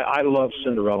 I love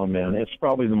Cinderella Man. It's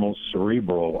probably the most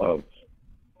cerebral of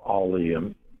all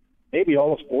the, maybe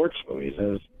all the sports movies.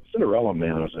 Cinderella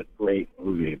Man is a great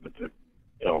movie, but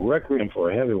Requiem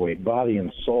for a Heavyweight, Body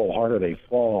and Soul, Harder They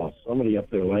Fall, Somebody Up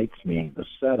There Likes Me, The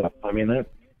Setup. I mean,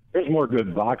 there's more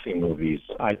good boxing movies,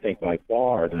 I think, by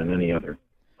far than any other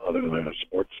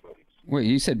sports movies. Wait,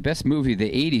 you said best movie of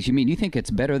the 80s. You mean you think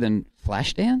it's better than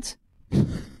Flashdance?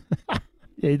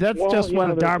 Yeah, that's just what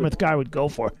a Dartmouth guy would go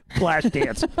for.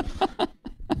 Flashdance.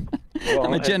 Well,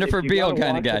 I'm a Jennifer Beal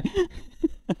kind of guy.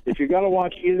 If you got to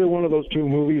watch either one of those two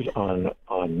movies on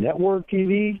network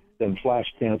TV, then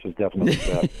Flashdance is definitely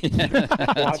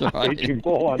best. Watch Raging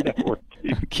Bull on network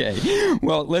TV. Okay.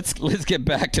 Well, let's get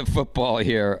back to football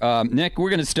here. Nick,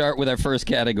 we're going to start with our first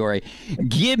category.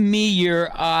 Give me your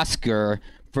Oscar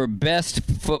for best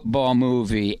football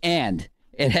movie, and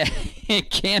it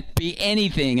can't be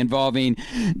anything involving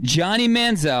Johnny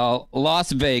Manziel,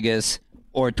 Las Vegas,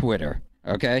 or Twitter.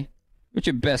 Okay? What's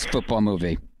your best football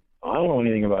movie? I don't know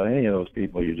anything about any of those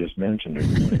people you just mentioned.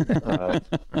 I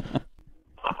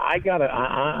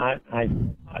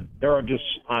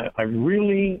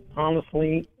really,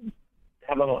 honestly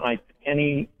haven't liked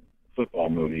any football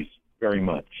movies very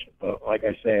much. But like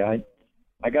I say,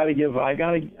 I gotta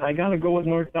go with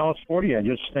North Dallas 40. I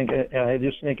just think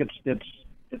it's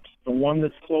the one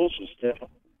that's closest to.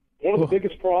 One of the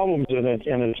biggest problems in it,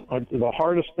 and it's the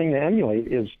hardest thing to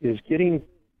emulate, is getting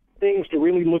things to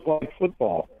really look like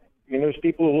football. I mean, there's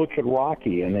people who look at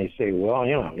Rocky and they say, well,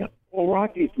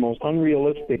 Rocky's the most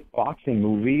unrealistic boxing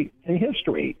movie in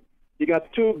history. You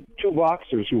got two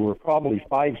boxers who were probably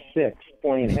 5'6",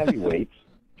 playing heavyweights,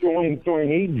 throwing 8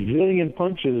 zillion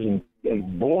punches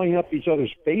and blowing up each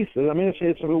other's faces. I mean,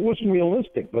 it wasn't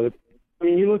realistic. But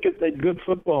you look at the good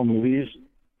football movies,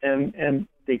 and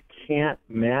they can't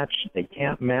match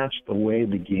the way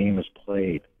the game is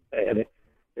played. And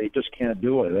they just can't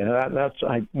do it. That's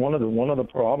one of the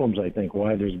problems, I think,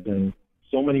 why there's been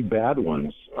so many bad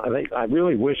ones. I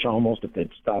really wish almost if they'd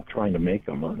stop trying to make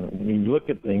them. I mean, you look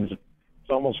at things, it's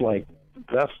almost like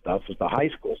the best stuff is the high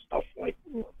school stuff, like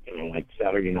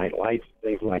Saturday Night Lights,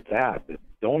 things like that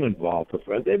don't involve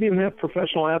they even have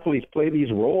professional athletes play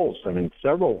these roles. I mean,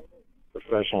 several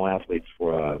professional athletes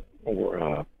were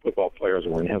football players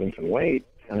were in Heaventon Wade,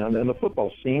 and then the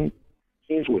football scenes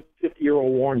with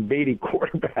 50-year-old Warren Beatty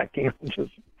quarterbacking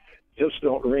just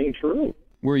don't ring true.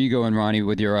 Where are you going, Ronnie,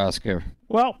 with your Oscar?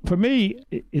 Well, for me,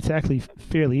 it's actually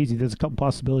fairly easy. There's a couple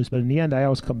possibilities, but in the end, I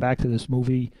always come back to this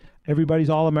movie, Everybody's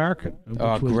All-American.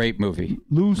 Oh, great movie.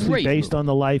 Loosely based on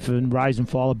the life and rise and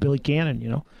fall of Billy Cannon,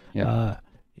 Yeah.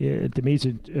 To me, it's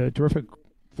a terrific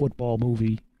football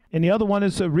movie. And the other one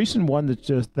is a recent one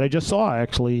that I just saw,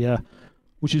 actually,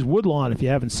 which is Woodlawn, if you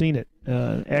haven't seen it.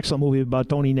 Excellent movie about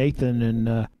Tony Nathan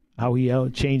and how he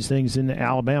changed things in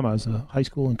Alabama as a high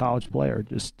school and college player.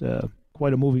 Just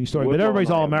quite a moving story. But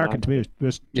Everybody's All-American to me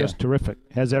is just terrific.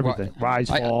 Has everything. Rise,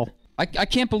 fall. I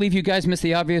can't believe you guys missed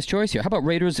the obvious choice here. How about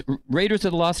Raiders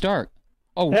of the Lost Ark?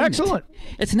 Oh, excellent!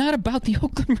 It's not about the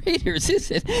Oakland Raiders,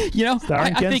 is it? You know,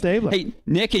 starring Ken Stabler. Hey,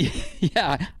 Nicky,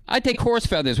 yeah, I take horse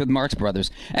feathers with Marx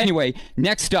Brothers. Anyway,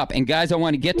 next up, and guys, I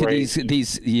want to get to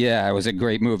these. Yeah, it was a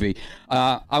great movie.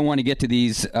 I want to get to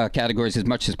these categories as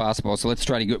much as possible. So let's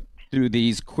try to go through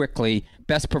these quickly.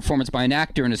 Best performance by an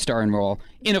actor in a starring role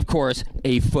in, of course,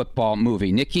 a football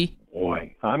movie. Nicky?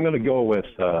 Boy, I'm going to go with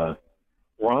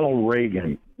Ronald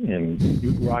Reagan in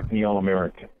Newt Rockne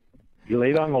All-American. He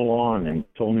laid on the lawn and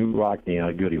told Newt Rockne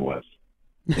how good he was.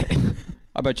 How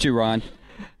about you, Ron?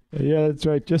 Yeah, that's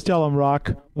right. Just tell him,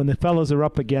 Rock, when the fellows are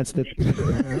up against it.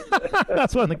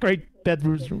 That's one of the great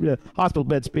hospital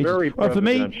bed speeches. Very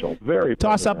presidential. Very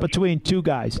toss up between two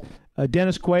guys.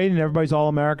 Dennis Quaid and Everybody's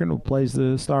All-American, who plays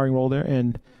the starring role there,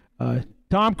 and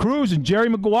Tom Cruise and Jerry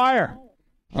Maguire.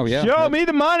 Oh, yeah. Show me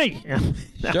the money.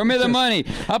 Show me the money.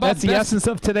 How about that's the essence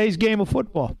of today's game of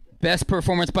football. Best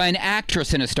performance by an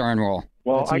actress in a starring role.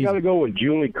 Well, I got to go with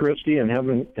Julie Christie and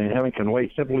Heaven Can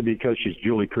Wait, simply because she's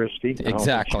Julie Christie. Exactly. I don't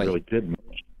think she really did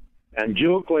much. And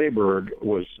Jill Clayburgh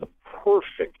was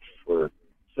perfect for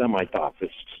Semi-Top.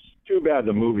 It's too bad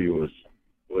the movie was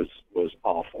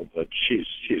awful, but she's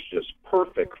just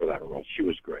perfect for that role. She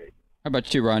was great. How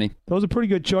about you, Ronnie? Those are pretty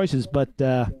good choices, but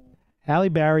Halle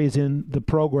Berry is in The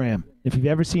Program. If you've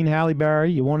ever seen Halle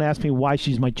Berry, you won't ask me why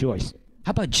she's my choice. How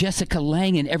about Jessica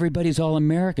Lange and Everybody's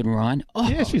All-American, Ron? Oh,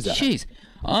 yeah, she's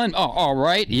all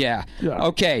right, yeah.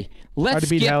 Okay, hard to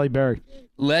beat Halle Berry.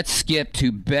 Let's skip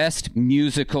to Best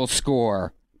Musical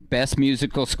Score. Best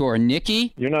Musical Score.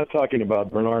 Nicky? You're not talking about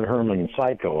Bernard Herrmann's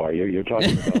Psycho, are you? You're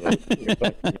talking about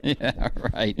yeah,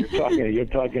 right. You're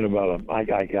talking about I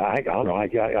don't know. I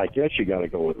guess you got to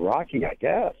go with Rocky. I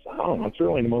guess I don't know. It's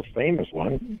really the most famous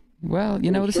one. Well, you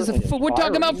know, this is we're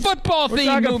talking about football themed movies.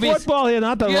 We're talking football here,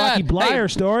 not the Rocky Blyer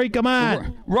story. Come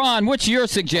on, Ron. What's your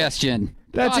suggestion?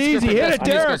 That's easy. Hit it,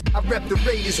 Derek. I rep the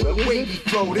Raiders with wavy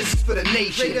flow. This is for the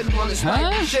nation. On his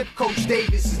right ship, Coach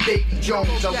Davis is Davy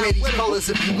Jones. I wear these colors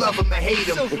if you love him or hate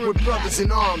him. We're brothers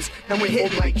in arms, and we're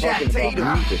hitting like Jack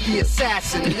Tatum. The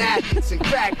assassin and athletes and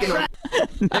cracking them.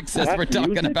 Nick says we're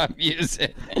talking about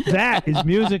music. That is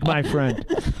music, my friend.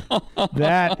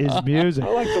 That is music.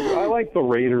 I like the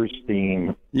Raiders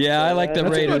theme. Yeah, I like the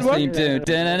Raiders theme too.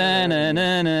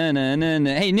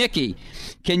 Hey, Nicky,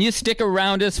 can you stick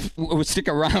around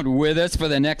with us for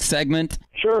the next segment?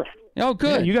 Sure. Oh,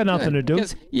 good. Yeah, you got nothing to do.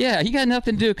 Yeah, you got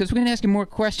nothing to do because we're going to ask you more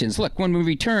questions. Look, when we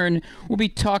return, we'll be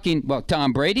talking about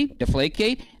Tom Brady,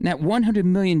 Deflategate, and that $100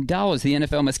 million the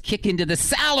NFL must kick into the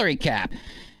salary cap.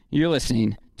 You're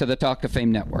listening to the Talk of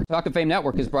Fame Network. Talk of Fame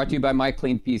Network is brought to you by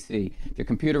MyCleanPC. If your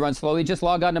computer runs slowly, just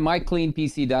log on to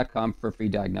mycleanpc.com for a free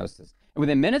diagnosis. And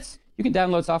within minutes, you can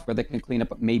download software that can clean up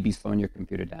what may be slowing your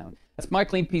computer down. That's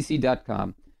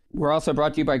mycleanpc.com. We're also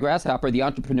brought to you by Grasshopper, the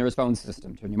entrepreneur's phone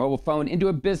system. Turn your mobile phone into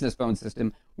a business phone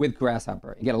system with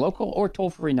Grasshopper. You get a local or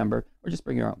toll-free number, or just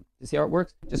bring your own. To see how it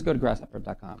works, just go to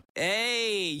grasshopper.com.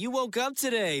 Hey, you woke up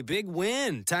today. Big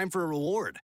win. Time for a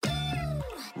reward.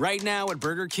 Right now at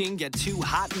Burger King, get 2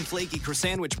 hot and flaky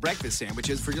Croissant breakfast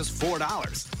sandwiches for just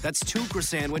 $4. That's 2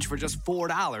 Croissant for just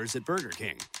 $4 at Burger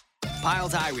King.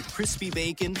 Piled high with crispy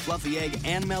bacon, fluffy egg,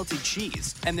 and melted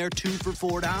cheese. And they're 2 for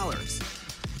 $4.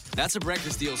 That's a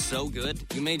breakfast deal so good,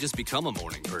 you may just become a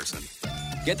morning person.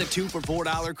 Get the 2 for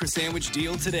 $4 Croissant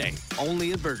deal today,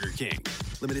 only at Burger King.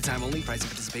 Limited time only, price and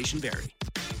participation vary.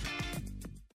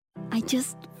 I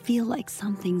just feel like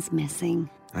something's missing.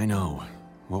 I know.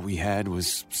 What we had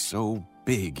was so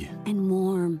big. And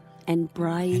warm and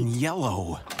bright. And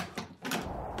yellow.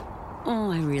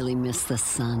 Oh, I really miss the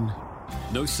sun.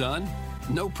 No sun?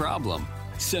 No problem.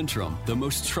 Centrum, the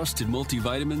most trusted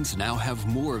multivitamins, now have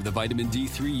more of the vitamin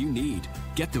D3 you need.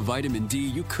 Get the vitamin D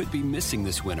you could be missing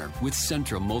this winter with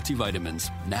Centrum multivitamins,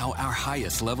 now our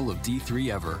highest level of D3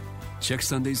 ever. Check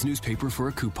Sunday's newspaper for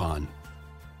a coupon.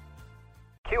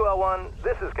 QL1,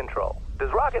 this is Control. Does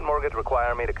Rocket Mortgage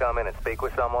require me to come in and speak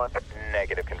with someone?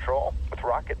 Negative, Control. With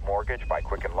Rocket Mortgage by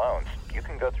Quicken Loans, you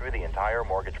can go through the entire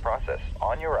mortgage process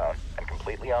on your own and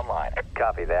completely online.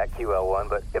 Copy that, QL1,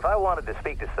 but if I wanted to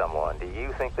speak to someone, do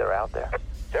you think they're out there?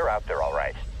 They're out there, all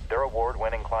right. Their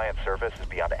award-winning client service is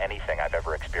beyond anything I've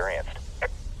ever experienced.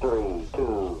 3,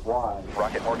 2, 1.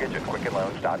 Rocket Mortgage at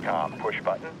QuickenLoans.com. Push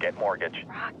button, get mortgage.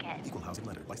 Rocket. Equal housing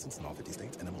lender. Licensed in all 50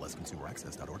 states.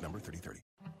 NMLSConsumerAccess.org number 3030.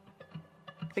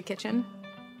 The kitchen,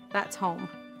 that's home.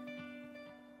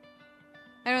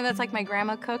 I know that's like my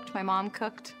grandma cooked, my mom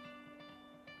cooked.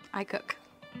 I cook.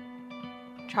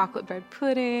 Chocolate bread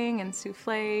pudding and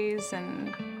souffles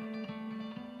and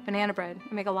banana bread.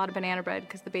 I make a lot of banana bread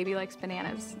because the baby likes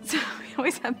bananas. So we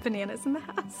always have bananas in the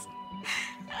house.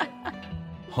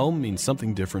 Home means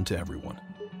something different to everyone.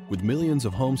 With millions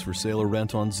of homes for sale or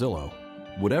rent on Zillow,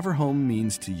 whatever home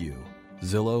means to you,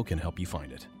 Zillow can help you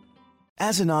find it.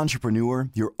 As an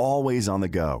entrepreneur, you're always on the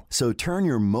go. So turn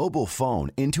your mobile phone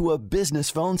into a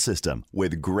business phone system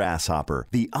with Grasshopper,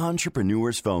 the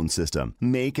entrepreneur's phone system.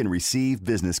 Make and receive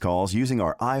business calls using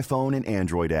our iPhone and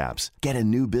Android apps. Get a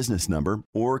new business number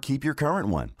or keep your current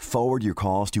one. Forward your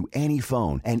calls to any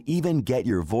phone and even get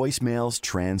your voicemails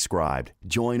transcribed.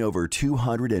 Join over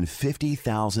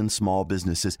 250,000 small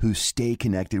businesses who stay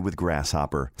connected with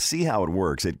Grasshopper. See how it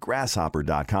works at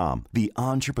grasshopper.com, the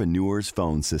entrepreneur's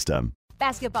phone system.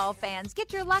 Basketball fans,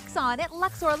 get your Lux on at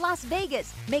Luxor Las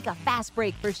Vegas. Make a fast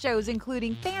break for shows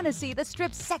including Fantasy, the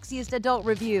Strip's sexiest adult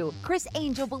review, Chris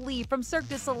Angel Believe from Cirque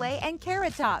du Soleil and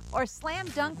Carrot Top, or Slam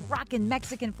Dunk Rockin'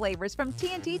 Mexican flavors from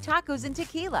TNT Tacos and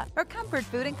Tequila, or comfort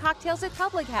food and cocktails at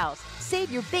Public House.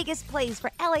 Save your biggest plays for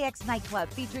LAX Nightclub,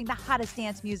 featuring the hottest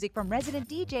dance music from resident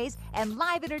DJs and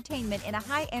live entertainment in a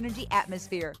high-energy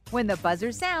atmosphere. When the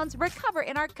buzzer sounds, recover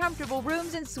in our comfortable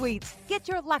rooms and suites. Get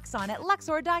your Lux on at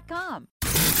Luxor.com.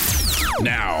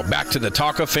 Now, back to the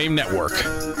Talk of Fame Network.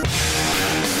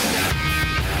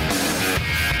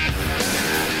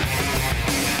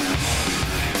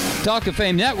 Talk of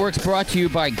Fame Network's brought to you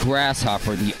by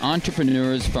Grasshopper, the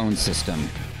entrepreneur's phone system.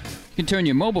 You can turn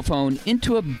your mobile phone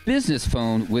into a business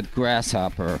phone with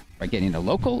Grasshopper by getting a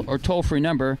local or toll-free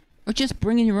number or just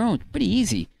bringing your own. Pretty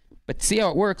easy. But to see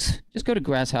how it works, just go to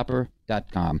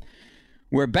grasshopper.com.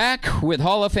 We're back with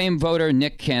Hall of Fame voter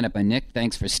Nick Canepa. Nick,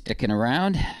 thanks for sticking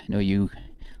around. I know you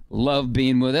love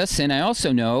being with us, and I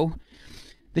also know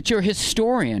that you're a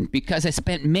historian because I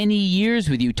spent many years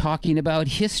with you talking about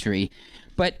history.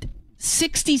 But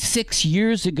 66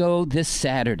 years ago this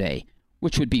Saturday,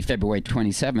 which would be February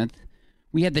 27th,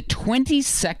 we had the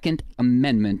 22nd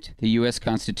Amendment to the U.S.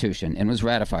 Constitution and was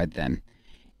ratified then.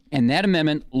 And that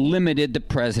amendment limited the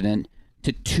president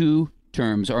to 2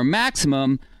 terms, or a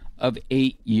maximum of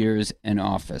 8 years in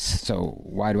office. So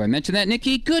why do I mention that,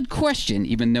 Nikki? Good question,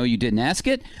 even though you didn't ask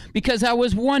it, because I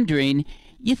was wondering,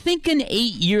 you think an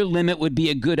 8-year limit would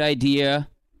be a good idea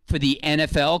for the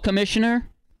NFL commissioner?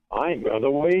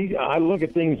 The way I look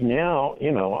at things now,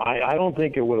 I don't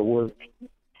think it would have worked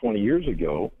 20 years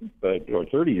ago, or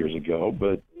 30 years ago,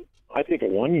 but I think a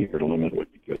 1-year limit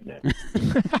would be good now.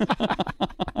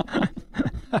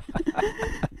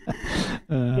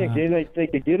 They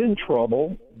could get in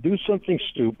trouble, do something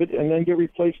stupid, and then get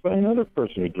replaced by another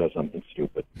person who does something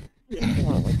stupid.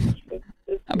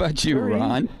 How about you,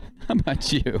 Ron? How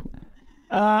about you?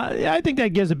 I think that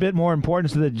gives a bit more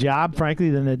importance to the job, frankly,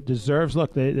 than it deserves.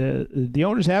 Look, the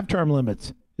owners have term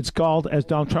limits. It's called, as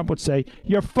Donald Trump would say,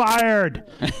 "You're fired."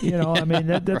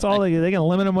 That's all they can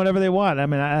limit them whatever they want.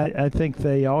 I think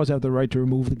they always have the right to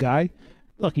remove the guy.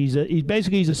 Look, he's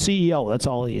basically a CEO. That's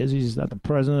all he is. He's not the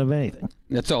president of anything.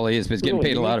 That's all he is, but he's getting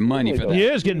paid a lot of money for that. He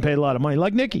is getting paid a lot of money,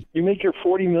 like Nikki. You make your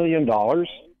 $40 million,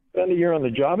 spend a year on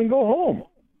the job, and go home.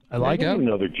 I like it.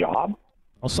 Another job.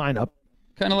 I'll sign up.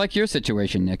 Kind of like your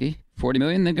situation, Nikki. $40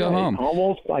 million, then go home.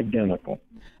 Almost identical.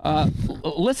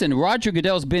 Listen, Roger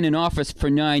Goodell's been in office for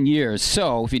 9 years,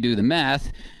 so if you do the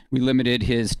math, we limited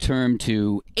his term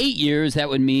to 8 years. That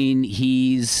would mean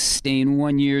he's staying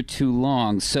 1 year too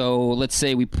long. So let's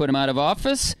say we put him out of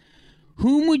office.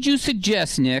 Whom would you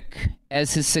suggest, Nick,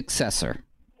 as his successor?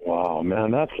 Wow,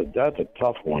 man, that's a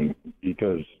tough one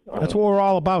because that's what we're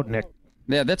all about, Nick.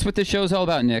 Yeah, that's what this show's all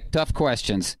about, Nick. Tough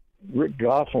questions. Rick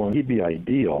Gosselin, he'd be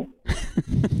ideal.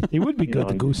 He would be good,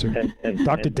 the Gooser. And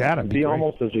Dr. Data. He'd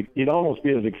almost be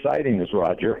as exciting as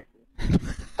Roger.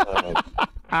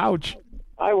 Ouch.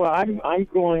 I'm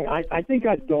going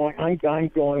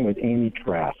with Amy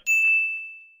Trask.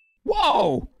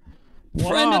 Whoa!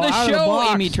 Friend of the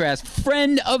show, Amy Trask.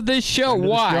 Friend of the show.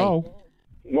 Why?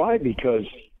 Why? Because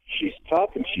she's tough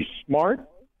and she's smart.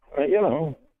 I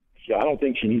don't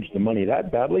think she needs the money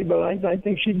that badly, but I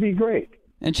think she'd be great.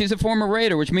 And she's a former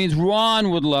Raider, which means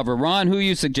Ron would love her. Ron, who are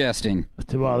you suggesting?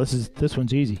 Well, this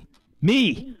one's easy.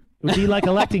 Me. It would be like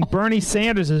electing Bernie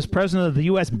Sanders as president of the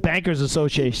U.S. Bankers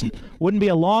Association. Wouldn't be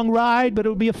a long ride, but it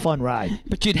would be a fun ride.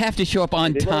 But you'd have to show up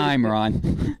on time,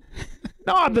 Ron.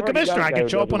 No, I'm the commissioner. I can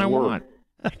show up when I want.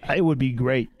 It would be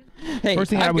great. Hey,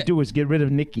 First thing I would do is get rid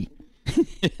of Nikki.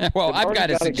 Well, I've got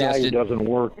a suggestion. A guy who doesn't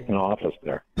work in office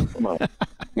there. Come on.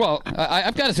 Well,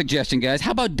 I've got a suggestion, guys.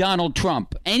 How about Donald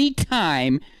Trump?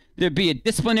 Anytime there'd be a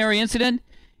disciplinary incident,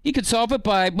 he could solve it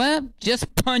by,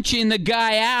 just punching the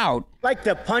guy out. Like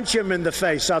to punch him in the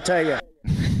face, I'll tell you.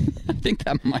 I think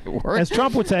that might work. As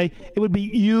Trump would say, it would be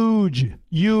huge.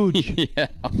 Yeah.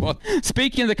 Well,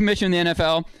 speaking of the commission in the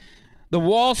NFL, The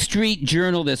Wall Street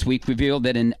Journal this week revealed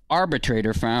that an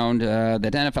arbitrator found that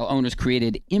NFL owners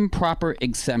created improper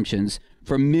exemptions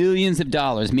for millions of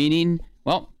dollars, meaning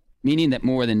that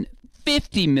more than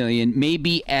 $50 million may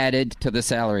be added to the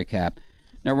salary cap.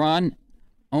 Now, Ron,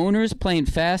 owners playing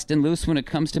fast and loose when it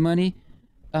comes to money.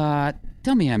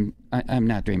 Tell me I'm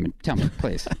not dreaming. Tell me,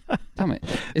 please. Tell me.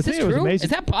 Is this true? Is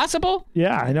that possible?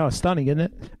 Yeah, I know. It's stunning, isn't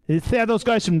it? If they had those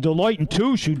guys from Deloitte and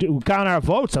Touche who count our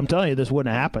votes, I'm telling you, this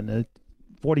wouldn't happen.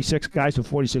 46 guys with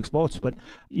 46 votes. But,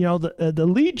 the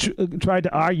league tried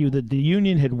to argue that the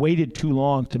union had waited too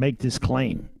long to make this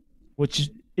claim,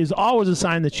 which is always a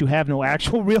sign that you have no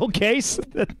actual real case.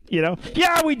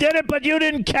 Yeah, we did it, but you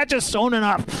didn't catch us soon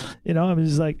enough.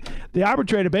 It's like the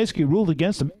arbitrator basically ruled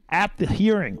against them at the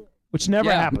hearing, which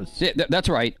never happens. Yeah, that's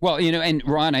right. Well, and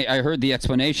Ron, I heard the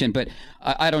explanation, but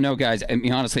I don't know, guys. I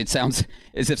mean, honestly, it sounds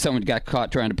as if someone got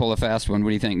caught trying to pull a fast one. What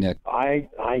do you think, Nick?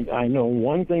 I know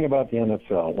one thing about the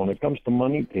NFL. When it comes to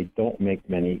money, they don't make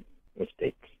many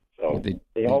mistakes. So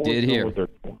they always did know here. what they're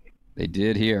doing. They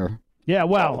did here. Yeah,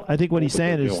 well, I think what he's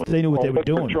saying is they knew what they were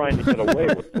doing. They're trying to get away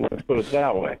with it. Let's put it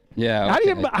that way. Yeah.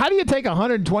 Okay. How do you take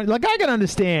 120? Like, I can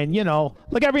understand,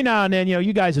 like every now and then,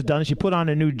 you guys have done this. You put on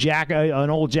a new jacket, an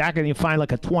old jacket, and you find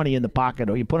like a 20 in the pocket,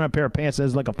 or you put on a pair of pants that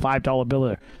has like a $5 bill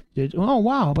there. Oh,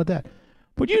 wow, how about that?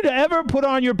 Would you ever put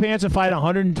on your pants and find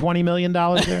 $120 million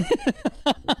there?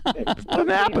 It doesn't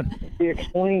happen. Be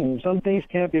explained. Some things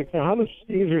can't be explained. How does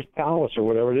Caesar's Palace or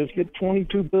whatever it is get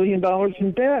 $22 billion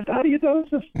in debt? How do you know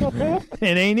this stuff happen?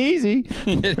 It ain't easy.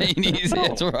 It ain't easy.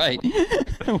 That's right.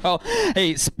 Well,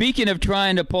 hey, speaking of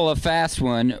trying to pull a fast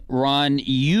one, Ron,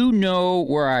 you know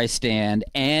where I stand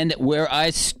and where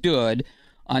I stood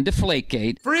on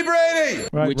Deflategate. Free Brady!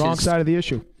 Right, wrong side of the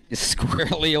issue.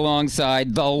 Squarely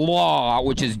alongside the law,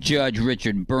 which is Judge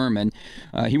Richard Berman.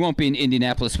 He won't be in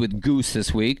Indianapolis with Goose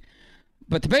this week,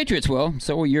 but the Patriots will,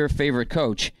 so will your favorite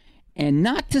coach. And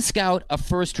not to scout a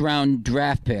first-round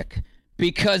draft pick,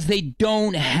 because they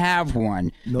don't have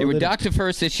one. No, they were docked to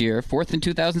first this year, fourth in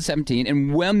 2017,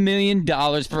 and $1 million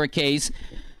for a case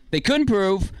they couldn't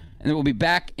prove, and they will be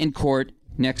back in court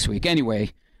next week.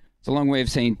 Anyway, it's a long way of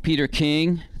saying Peter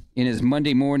King in his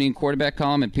Monday morning quarterback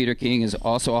column, and Peter King is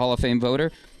also a Hall of Fame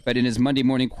voter, but in his Monday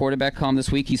morning quarterback column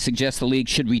this week, he suggests the league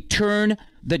should return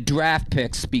the draft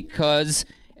picks because,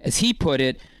 as he put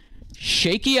it,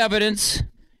 shaky evidence,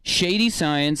 shady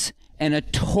science, and a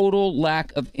total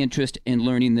lack of interest in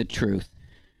learning the truth.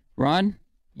 Ron,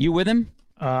 you with him?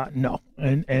 No.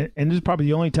 And this is probably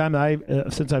the only time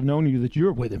since I've known you that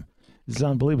you're with him. It's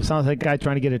unbelievable. It sounds like a guy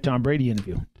trying to get a Tom Brady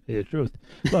interview. The truth.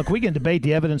 Look, we can debate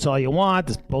the evidence all you want.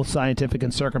 It's both scientific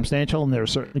and circumstantial, and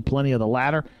there's certainly plenty of the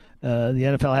latter. The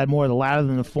NFL had more of the latter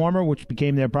than the former, which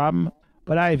became their problem.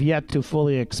 But I have yet to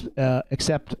fully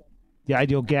accept the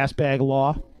ideal gas bag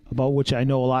law, about which I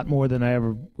know a lot more than I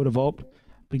ever would have hoped.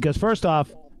 Because first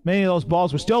off, many of those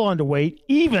balls were still underweight,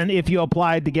 even if you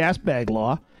applied the gas bag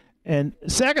law. And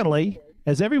secondly,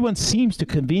 as everyone seems to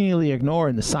conveniently ignore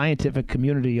in the scientific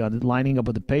community on lining up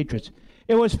with the Patriots,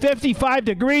 it was 55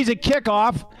 degrees at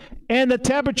kickoff, and the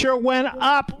temperature went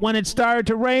up when it started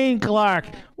to rain, Clark.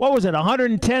 What was it,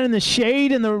 110 in the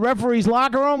shade in the referee's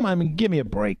locker room? I mean, give me a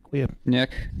break, will you?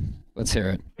 Nick, let's hear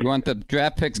it. You want the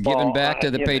draft picks given back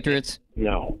to the Patriots?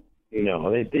 No.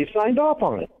 They signed off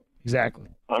on it. Exactly.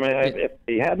 I mean, if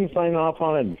they hadn't signed off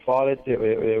on it and fought it,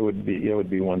 it would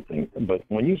be one thing. But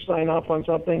when you sign off on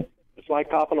something, it's like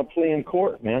copping a plea in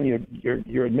court, man.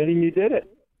 You're admitting you did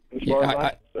it.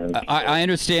 I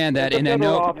understand that, and I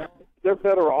know they're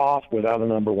better off without a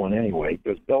number one anyway,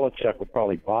 because Belichick would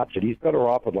probably botch it. He's better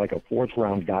off with like a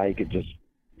fourth-round guy who could just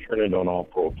turn into an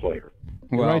all-pro player.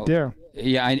 Well, right there.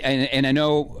 Yeah, and I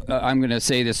know I'm going to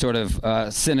say this sort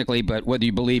of cynically, but whether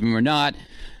you believe him or not,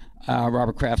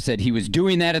 Robert Kraft said he was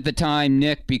doing that at the time,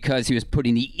 Nick, because he was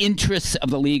putting the interests of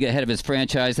the league ahead of his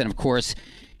franchise. And, of course,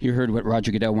 you heard what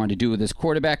Roger Goodell wanted to do with his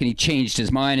quarterback, and he changed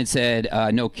his mind and said,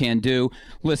 no can do.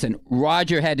 Listen,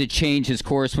 Roger had to change his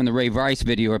course when the Ray Rice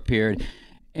video appeared,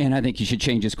 and I think he should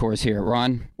change his course here.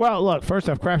 Ron? Well, look, first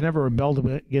off, Kraft never rebelled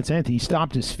against anything. He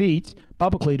stomped his feet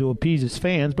publicly to appease his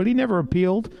fans, but he never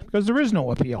appealed because there is no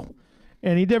appeal.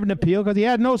 And he didn't appeal because he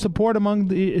had no support among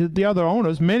the other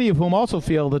owners, many of whom also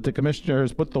feel that the commissioner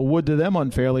has put the wood to them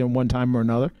unfairly in one time or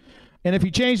another. And if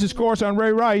he changed his course on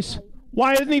Ray Rice,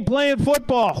 why isn't he playing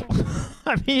football?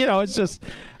 I mean, it's just,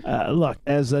 look,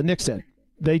 as Nick said,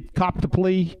 they copped the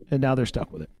plea, and now they're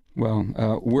stuck with it.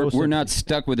 Well, we're not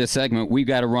stuck with this segment. We've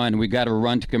got to run. We've got to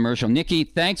run to commercial. Nikki,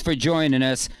 thanks for joining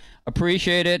us.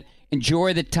 Appreciate it.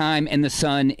 Enjoy the time and the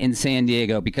sun in San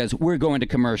Diego because we're going to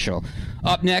commercial.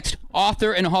 Up next,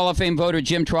 author and Hall of Fame voter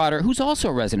Jim Trotter, who's also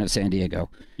a resident of San Diego.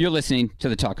 You're listening to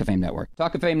the Talk of Fame Network.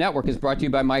 Talk of Fame Network is brought to you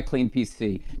by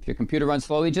MyCleanPC. If your computer runs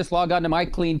slowly, just log on to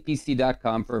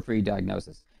mycleanpc.com for a free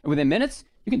diagnosis. And within minutes,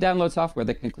 you can download software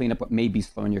that can clean up what may be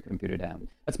slowing your computer down.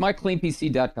 That's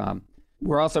mycleanpc.com.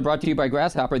 We're also brought to you by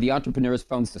Grasshopper, the entrepreneur's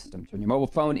phone system. Turn your mobile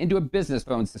phone into a business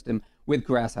phone system with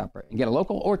Grasshopper and get a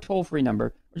local or toll-free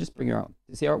number or just bring your own.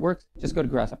 To see how it works, just go to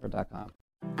grasshopper.com.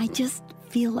 I just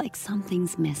feel like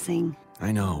something's missing.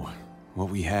 I know. What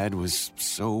we had was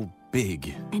so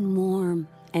big. And warm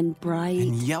and bright.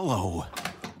 And yellow.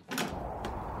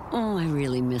 Oh, I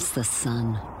really miss the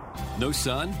sun. No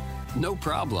sun? No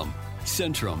problem.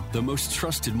 Centrum, the most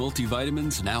trusted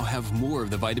multivitamins, now have more of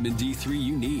the vitamin D3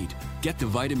 you need. Get the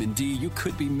vitamin D you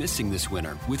could be missing this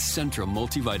winter with Centrum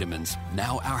multivitamins,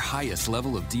 now our highest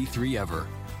level of D3 ever.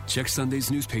 Check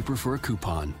Sunday's newspaper for a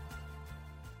coupon.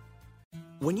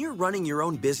 When you're running your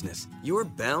own business, you're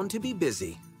bound to be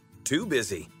busy. Too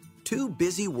busy. Too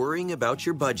busy worrying about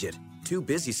your budget. Too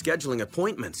busy scheduling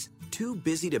appointments. Too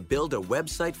busy to build a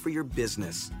website for your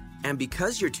business. And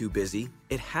because you're too busy,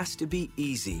 it has to be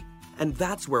easy. And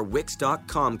that's where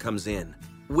Wix.com comes in.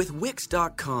 With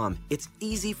Wix.com, it's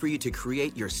easy for you to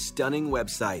create your stunning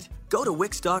website. Go to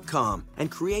Wix.com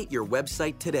and create your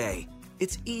website today.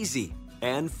 It's easy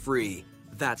and free.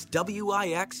 That's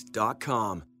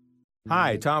Wix.com.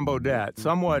 Hi, Tom Bodette,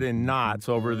 somewhat in knots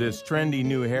over this trendy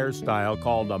new hairstyle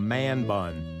called a man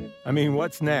bun. I mean,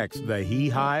 what's next, the He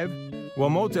Hive? Well,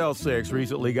 Motel 6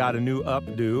 recently got a new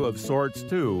updo of sorts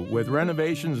too, with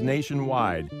renovations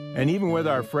nationwide. And even with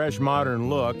our fresh modern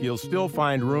look, you'll still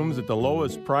find rooms at the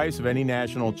lowest price of any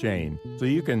national chain. So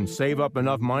you can save up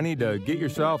enough money to get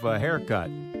yourself a haircut,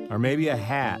 or maybe a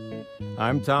hat.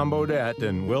 I'm Tom Bodette,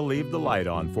 and we'll leave the light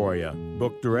on for you.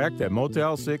 Book direct at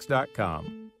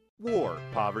motel6.com. War,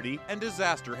 poverty, and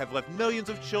disaster have left millions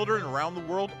of children around the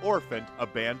world orphaned,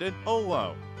 abandoned,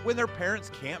 alone. When their parents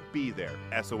can't be there,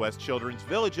 SOS Children's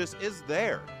Villages is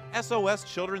there. SOS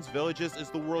Children's Villages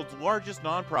is the world's largest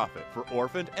nonprofit for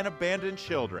orphaned and abandoned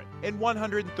children. In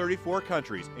 134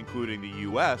 countries, including the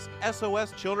U.S.,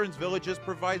 SOS Children's Villages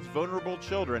provides vulnerable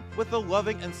children with a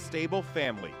loving and stable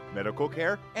family, medical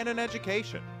care, and an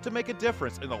education. To make a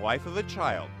difference in the life of a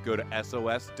child, go to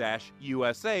sos-usa.org.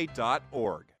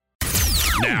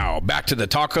 Now, back to the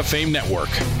Talk of Fame Network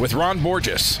with Ron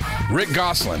Borges, Rick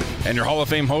Gosselin, and your Hall of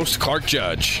Fame host, Clark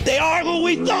Judge. They are who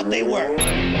we thought they were.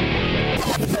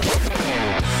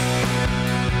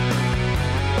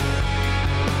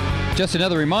 Just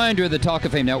another reminder, the Talk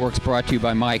of Fame Network is brought to you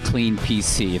by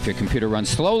MyCleanPC. If your computer runs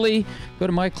slowly, go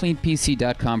to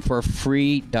mycleanpc.com for a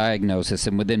free diagnosis.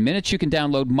 And within minutes, you can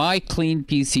download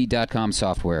mycleanpc.com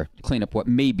software to clean up what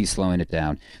may be slowing it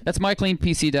down. That's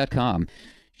mycleanpc.com.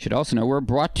 You should also know we're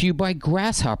brought to you by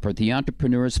Grasshopper, the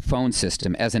entrepreneur's phone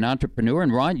system. As an entrepreneur,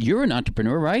 and Ron, you're an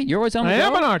entrepreneur, right? You're always on the go. I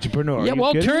am an entrepreneur. Yeah,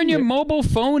 well, turn your mobile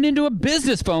phone into a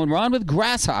business phone, Ron, with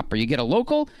Grasshopper. You get a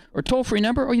local or toll-free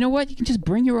number, or you know what? You can just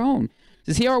bring your own.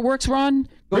 Does he see how it works, Ron?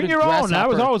 Bring your own. I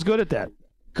was always good at that.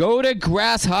 Go to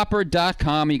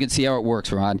grasshopper.com. You can see how it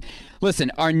works, Ron. Listen,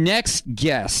 our next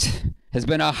guest has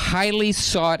been a highly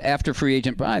sought-after free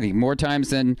agent, I think more times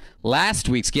than last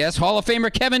week's guest, Hall of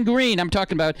Famer Kevin Greene. I'm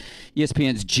talking about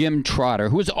ESPN's Jim Trotter,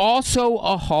 who is also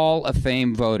a Hall of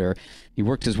Fame voter. He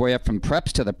worked his way up from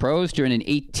preps to the pros during an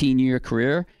 18-year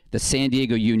career, the San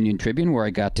Diego Union Tribune, where I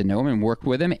got to know him and worked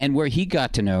with him, and where he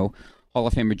got to know Hall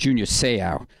of Famer Junior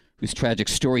Seau, whose tragic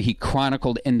story he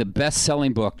chronicled in the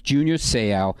best-selling book, Junior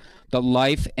Seau, The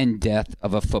Life and Death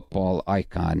of a Football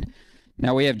Icon.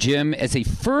 Now we have Jim as a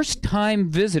first-time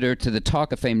visitor to the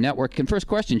Talk of Fame Network. And first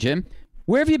question, Jim,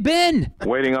 where have you been?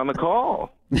 Waiting on the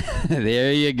call.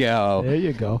 There you go. There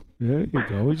you go. There you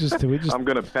go. We just. I'm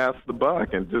going to pass the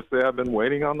buck and just say I've been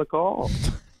waiting on the call.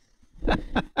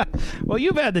 Well,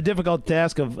 you've had the difficult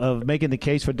task of making the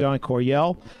case for Don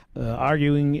Coryell,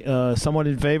 arguing somewhat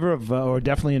in favor of, or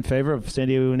definitely in favor of, San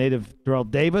Diego native Darrell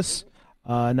Davis.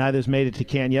 Neither's made it to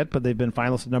Canton yet, but they've been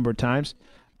finalists a number of times.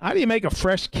 How do you make a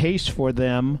fresh case for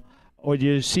them, or do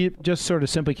you just sort of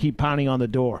simply keep pounding on the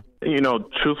door? You know,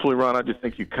 truthfully, Ron, I just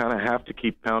think you kind of have to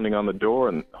keep pounding on the door,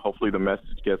 and hopefully the message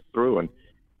gets through. And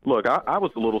look, I was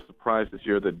a little surprised this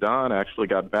year that Don actually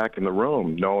got back in the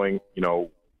room, knowing, you know,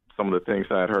 some of the things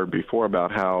I had heard before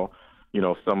about how, you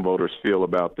know, some voters feel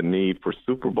about the need for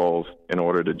Super Bowls in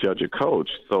order to judge a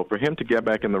coach. So for him to get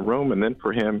back in the room and then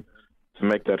for him to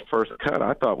make that first cut,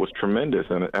 I thought was tremendous,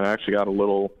 and I actually got a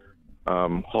little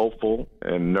hopeful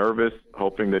and nervous,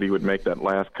 hoping that he would make that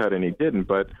last cut, and he didn't.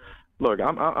 But Look,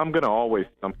 I'm going to always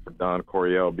stump for Don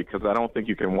Coryell because I don't think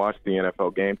you can watch the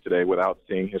NFL game today without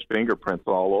seeing his fingerprints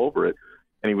all over it.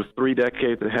 And he was 3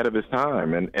 decades ahead of his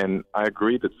time. And I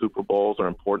agree that Super Bowls are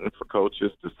important for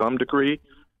coaches to some degree,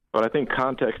 but I think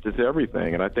context is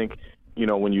everything. And I think,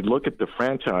 when you look at the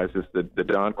franchises that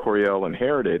Don Coryell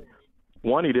inherited,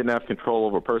 one, he didn't have control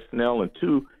over personnel, and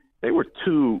two, they were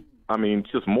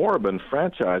just moribund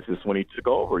franchises when he took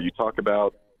over. You talk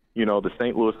about, the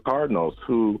St. Louis Cardinals,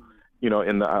 who,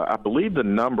 I believe the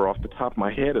number off the top of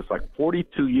my head is like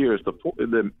 42 years. The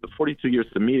 42 years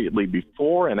immediately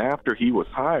before and after he was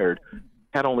hired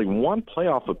had only one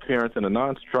playoff appearance in a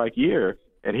non-strike year,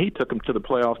 and he took them to the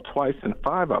playoffs twice in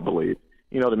 5, I believe.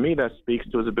 To me, that speaks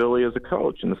to his ability as a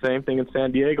coach. And the same thing in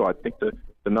San Diego. I think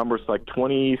the number's like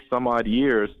 20-some-odd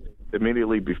years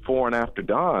immediately before and after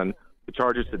Don. The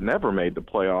Chargers had never made the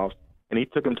playoffs, and he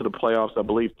took them to the playoffs, I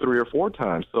believe, 3 or 4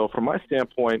 times. So from my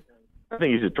standpoint, I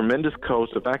think he's a tremendous coach.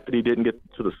 The fact that he didn't get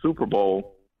to the Super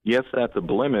Bowl, yes, that's a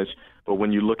blemish. But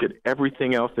when you look at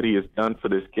everything else that he has done for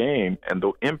this game and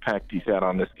the impact he's had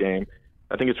on this game,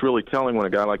 I think it's really telling when a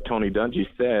guy like Tony Dungy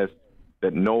says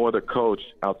that no other coach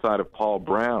outside of Paul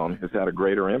Brown has had a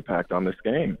greater impact on this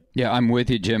game. Yeah, I'm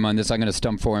with you, Jim, on this. I'm going to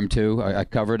stump for him, too. I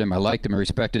covered him. I liked him. I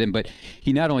respected him. But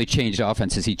he not only changed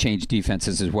offenses, he changed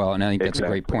defenses as well. And I think that's a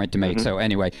great point to make. So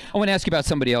anyway, I want to ask you about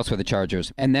somebody else with the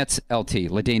Chargers, and that's LT,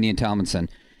 LaDainian Tomlinson.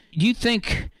 Do you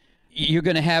think you're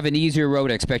going to have an easier road?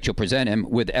 I expect you'll present him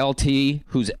with LT,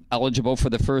 who's eligible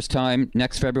for the first time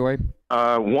next February?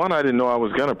 One, I didn't know I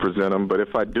was going to present him, but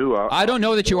if I do, I don't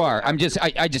know that you are. I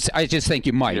just think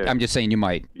you might. Yeah. I'm just saying you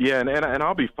might. Yeah, and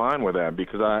I'll be fine with that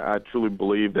because I truly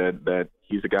believe that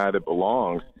he's a guy that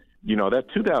belongs. That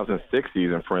 2006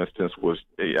 season, for instance,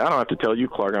 I don't have to tell you,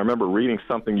 Clark. I remember reading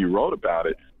something you wrote about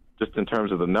it, just in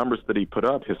terms of the numbers that he put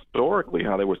up historically,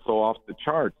 how they were so off the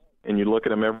charts. And you look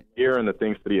at him every year and the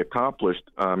things that he accomplished,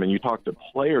 and you talk to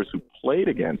players who played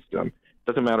against him.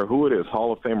 Doesn't matter who it is,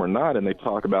 Hall of Fame or not, and they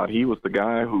talk about he was the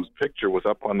guy whose picture was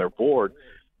up on their board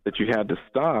that you had to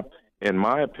stop. In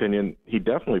my opinion, he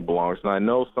definitely belongs. And I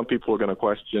know some people are going to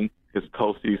question his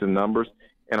postseason numbers,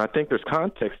 and I think there's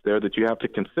context there that you have to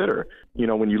consider.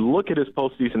 When you look at his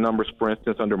postseason numbers, for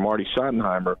instance, under Marty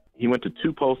Schottenheimer, he went to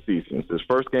 2 postseasons. His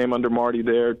first game under Marty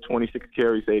there, 26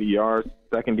 carries, 80 yards.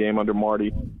 Second game under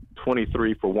Marty,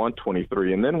 23 for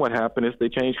 123. And then what happened is they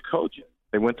changed coaches.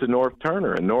 They went to Norv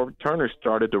Turner, and Norv Turner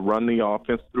started to run the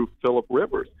offense through Phillip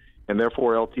Rivers, and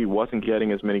therefore LT wasn't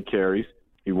getting as many carries.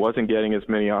 He wasn't getting as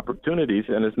many opportunities,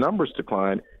 and his numbers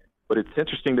declined. But it's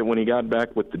interesting that when he got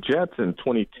back with the Jets in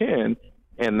 2010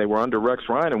 and they were under Rex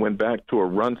Ryan and went back to a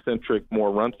more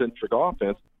run-centric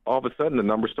offense, all of a sudden the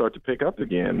numbers start to pick up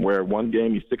again, where one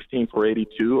game he's 16 for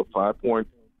 82, a 5.1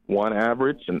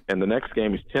 average, and the next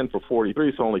game he's 10 for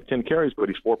 43, so only 10 carries, but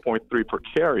he's 4.3 per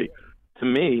carry. To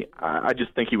me, I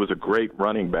just think he was a great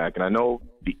running back. And I know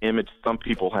the image some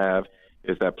people have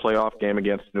is that playoff game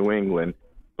against New England,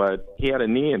 but he had a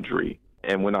knee injury.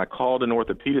 And when I called an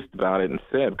orthopedist about it and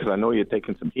said, because I know he had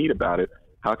taken some heat about it,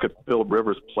 how could Phillip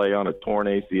Rivers play on a torn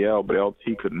ACL, but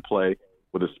LT couldn't play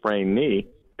with a sprained knee?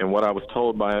 And what I was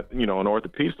told by, an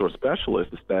orthopedist or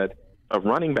specialist is that a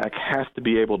running back has to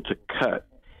be able to cut.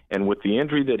 And with the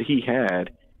injury that he had,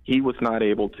 he was not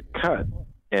able to cut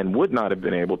and would not have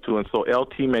been able to. And so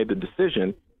LT made the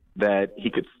decision that he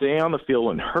could stay on the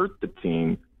field and hurt the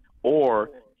team, or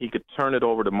he could turn it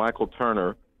over to Michael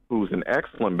Turner, who was an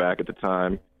excellent back at the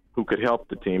time, who could help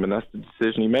the team. And that's the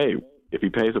decision he made. If he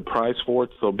pays a price for it,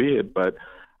 so be it. But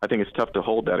I think it's tough to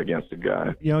hold that against a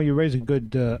guy. You raise a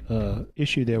good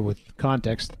issue there with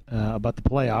context about the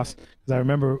playoffs. Because I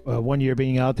remember one year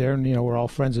being out there, and, we're all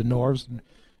friends of Norv's. And,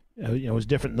 it was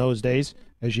different in those days,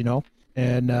 as you know.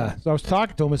 And so I was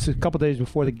talking to him a couple of days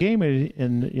before the game,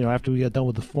 and after we got done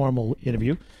with the formal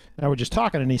interview, and I were just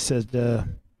talking, and he said, we're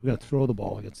going to throw the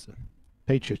ball against the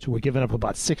Patriots. We're giving up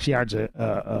about 6 yards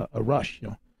a rush.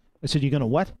 I said, you're going to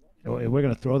what? We're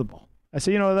going to throw the ball. I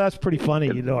said, that's pretty funny,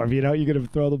 Norv. You're going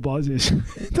to throw the ball.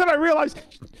 Then I realized,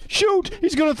 shoot,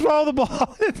 he's going to throw the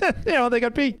ball. They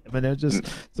got beat. I mean,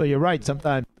 so you're right.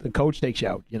 Sometimes the coach takes you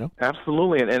out,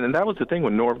 Absolutely. And that was the thing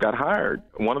when Norv got hired.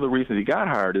 One of the reasons he got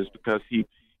hired is because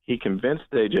he convinced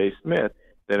A.J. Smith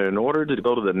that in order to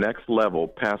go to the next level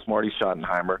past Marty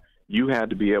Schottenheimer, you had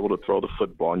to be able to throw the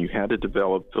football, and you had to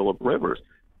develop Phillip Rivers.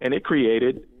 And it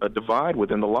created a divide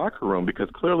within the locker room because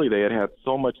clearly they had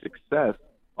so much success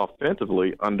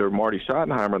offensively under Marty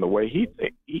Schottenheimer and the way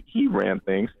he ran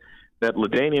things, that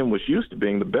LaDainian was used to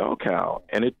being the bell cow.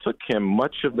 And it took him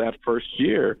much of that first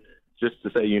year just to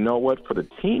say, for the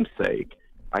team's sake,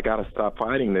 I got to stop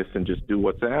fighting this and just do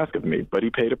what's asked of me. But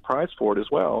he paid a price for it as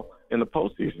well. in the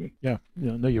postseason. Yeah,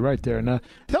 no, you're right there. And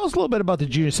tell us a little bit about the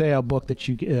Junior Seau book that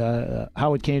you,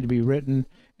 how it came to be written,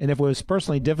 and if it was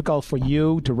personally difficult for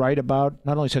you to write about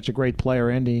not only such a great player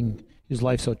ending his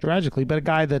life so tragically, but a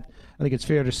guy that I think it's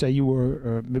fair to say you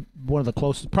were one of the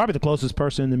closest, probably the closest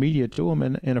person in the media to him,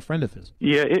 and a friend of his.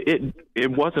 Yeah,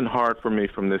 it wasn't hard for me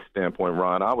from this standpoint,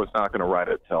 Ron. I was not going to write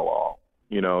a tell-all.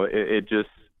 It just,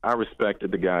 I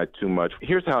respected the guy too much.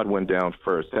 Here's how it went down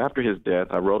first. After his death,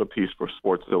 I wrote a piece for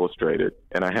Sports Illustrated,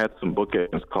 and I had some book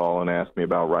agents call and ask me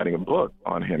about writing a book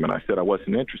on him, and I said I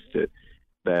wasn't interested,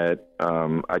 that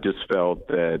I just felt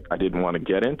that I didn't want to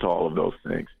get into all of those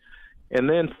things. And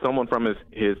then someone from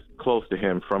his close to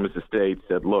him from his estate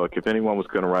said, look, if anyone was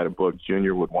going to write a book,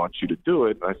 Junior would want you to do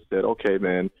it. And I said, okay,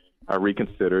 then I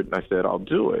reconsidered, and I said, I'll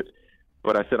do it.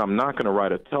 But I said, I'm not going to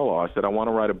write a tell-all. I said, I want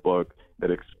to write a book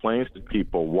that explains to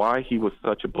people why he was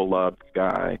such a beloved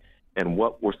guy and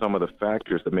what were some of the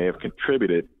factors that may have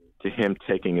contributed to him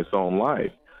taking his own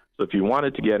life. So if you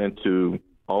wanted to get into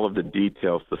all of the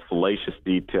details, the salacious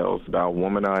details about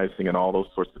womanizing and all those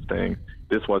sorts of things,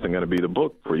 this wasn't going to be the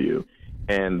book for you.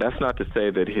 And that's not to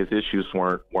say that his issues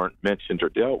weren't mentioned or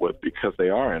dealt with, because they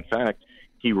are. In fact,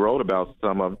 he wrote about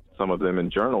some of them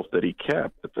in journals that he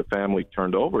kept that the family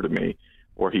turned over to me,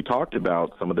 where he talked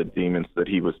about some of the demons that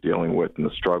he was dealing with and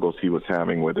the struggles he was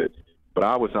having with it. But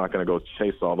I was not going to go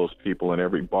chase all those people in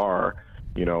every bar,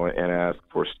 and ask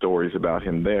for stories about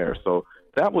him there. So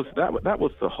that was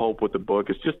the hope with the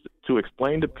book, is just to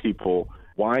explain to people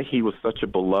why he was such a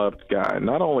beloved guy,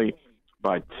 not only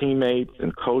by teammates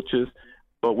and coaches,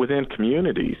 but within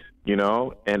communities,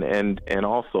 and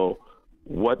also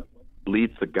what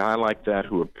leads a guy like that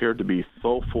who appeared to be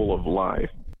so full of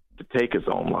life to take his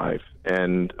own life.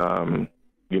 And,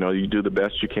 you do the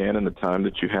best you can in the time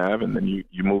that you have, and then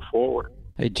you move forward.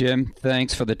 Hey, Jim,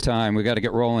 thanks for the time. We got to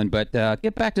get rolling, but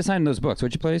get back to signing those books,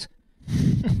 would you please?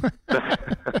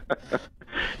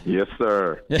 Yes,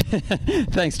 sir.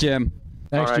 Thanks, Jim.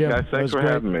 Thanks, all right, Jim. Guys, thanks for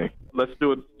having me. Let's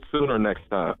do it sooner next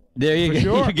time. There you go.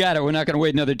 Sure. You got it. We're not going to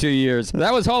wait another 2 years.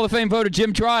 That was Hall of Fame voter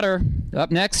Jim Trotter. Up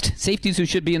next, safeties who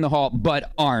should be in the Hall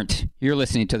but aren't. You're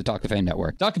listening to the Talk of Fame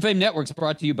Network. Talk of Fame Network is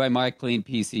brought to you by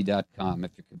MyCleanPC.com.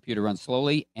 If your computer runs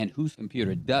slowly, and whose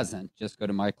computer doesn't, just go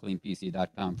to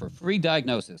MyCleanPC.com for free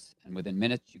diagnosis. And within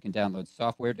minutes, you can download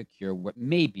software to cure what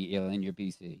may be ailing your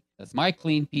PC. That's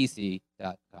MyCleanPC.com.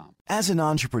 As an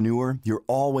entrepreneur, you're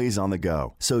always on the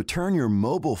go. So turn your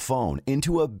mobile phone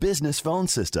into a business phone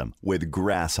system with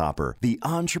Grasshopper, the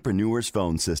entrepreneur's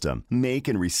phone system. Make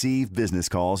and receive business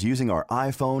calls using our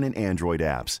iPhone and Android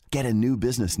apps. Get a new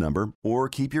business number or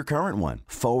keep your current one.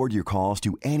 Forward your calls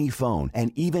to any phone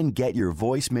and even get your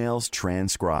voicemails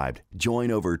transcribed.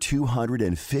 Join over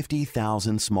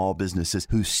 250,000 small businesses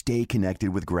who stay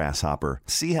connected with Grasshopper.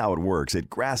 See how it works at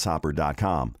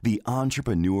grasshopper.com, the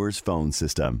entrepreneur's phone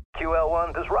system.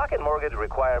 QL1, does Rocket Mortgage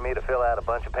require me to fill out a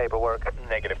bunch of paperwork?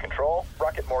 Negative control.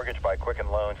 Rocket Mortgage by Quicken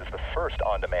Loans is the first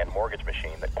on-demand mortgage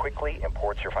machine that quickly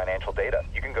imports your financial data.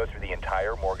 You can go through the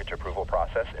entire mortgage approval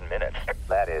process in minutes.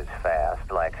 That is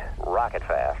fast, like rocket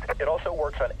fast. It also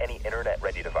works on any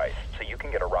internet-ready device, so you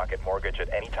can get a Rocket Mortgage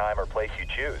at any time or place you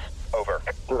choose. Over.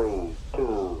 3,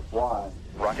 2, 1.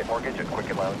 Rocket Mortgage at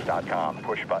QuickenLoans.com.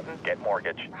 Push button, get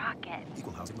mortgage. Rocket.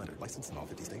 Equal housing lender. Licensed in all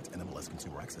 50 states.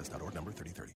 NMLSConsumerAccess.org number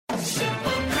 3030.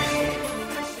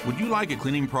 Would you like a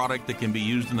cleaning product that can be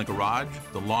used in the garage,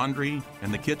 the laundry,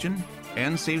 and the kitchen,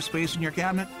 and save space in your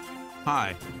cabinet?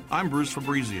 Hi, I'm Bruce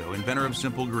Fabrizio, inventor of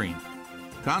Simple Green.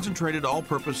 Concentrated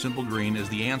all-purpose Simple Green is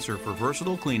the answer for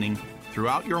versatile cleaning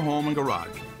throughout your home and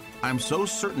garage. I'm so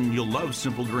certain you'll love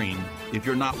Simple Green. If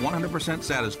you're not 100%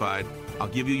 satisfied, I'll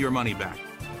give you your money back.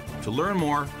 To learn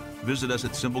more, visit us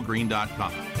at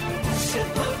simplegreen.com.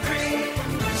 Simple Green,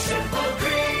 Simple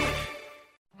Green.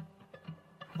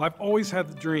 I've always had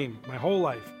the dream my whole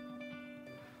life.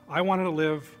 I wanted to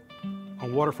live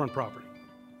on waterfront property.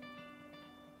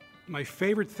 My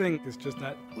favorite thing is just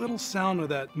that little sound of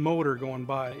that motor going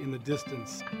by in the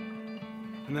distance.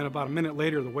 And then about a minute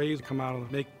later, the waves come out and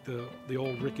make the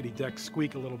old rickety deck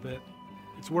squeak a little bit.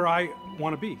 It's where I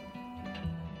want to be.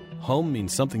 Home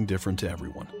means something different to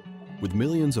everyone. With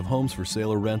millions of homes for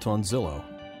sale or rent on Zillow,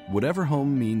 whatever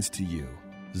home means to you,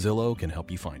 Zillow can help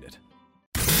you find it.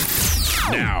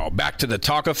 Now, back to the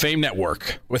Talk of Fame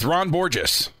Network with Ron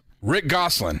Borges, Rick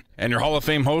Gosselin, and your Hall of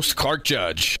Fame host, Clark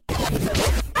Judge.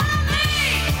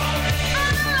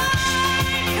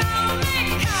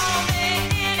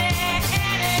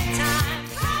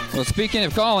 Well, speaking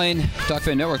of calling, Talk of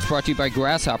Fame Network is brought to you by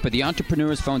Grasshopper, the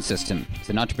entrepreneur's phone system. As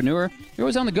an entrepreneur, you're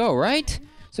always on the go, right?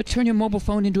 So turn your mobile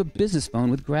phone into a business phone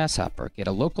with Grasshopper. Get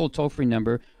a local toll-free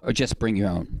number or just bring your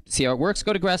own. See how it works?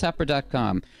 Go to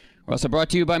grasshopper.com. We're also brought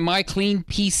to you by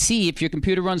MyCleanPC. If your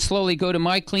computer runs slowly, go to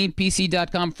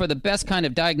mycleanpc.com for the best kind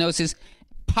of diagnosis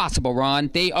possible,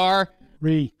 Ron. They are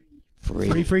free.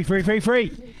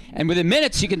 And within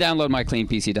minutes, you can download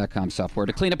mycleanpc.com software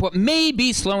to clean up what may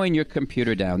be slowing your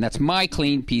computer down. That's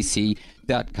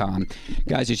mycleanpc.com.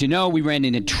 Guys, as you know, we ran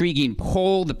an intriguing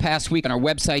poll the past week on our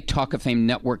website,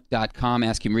 talkoffamenetwork.com,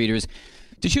 asking readers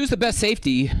to choose the best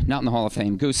safety, not in the Hall of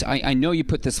Fame. Goose, I know you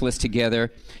put this list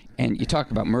together, and you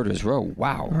talk about Murderers Row.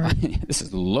 Wow. Right. This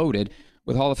is loaded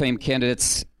with Hall of Fame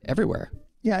candidates everywhere.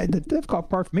 Yeah, the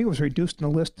difficult part for me was reducing the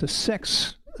list to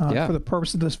 6. For the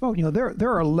purpose of this vote. There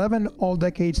are 11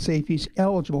 all-decade safeties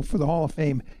eligible for the Hall of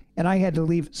Fame, and I had to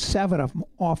leave 7 of them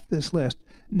off this list.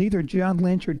 Neither John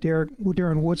Lynch or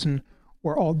Darren Woodson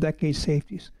were all-decade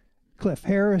safeties. Cliff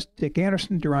Harris, Dick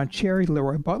Anderson, Duron Cherry,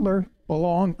 Leroy Butler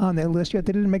belong on that list, yet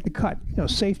they didn't make the cut.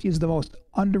 Safety is the most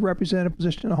underrepresented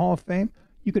position in the Hall of Fame.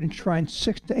 You could enshrine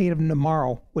 6 to 8 of them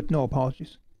tomorrow with no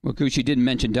apologies. Well, Goose, you didn't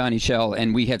mention Donnie Shell,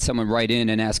 and we had someone write in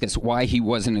and ask us why he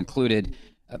wasn't included.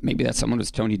 Maybe that someone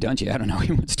was Tony Dungy. I don't know.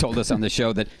 He once told us on the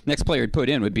show that next player he'd put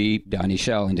in would be Donnie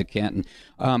Shell into Canton.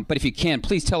 But if you can,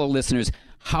 please tell the listeners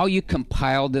how you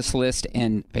compiled this list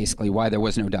and basically why there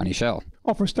was no Donnie Shell.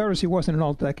 Well, for starters, he wasn't an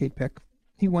all-decade pick.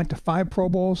 He went to 5 Pro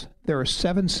Bowls. There are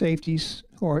 7 safeties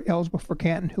who are eligible for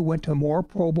Canton who went to more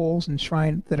Pro Bowls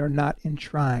enshrined that are not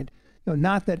enshrined.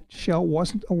 Not that Shell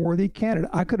wasn't a worthy candidate.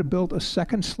 I could have built a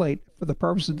second slate for the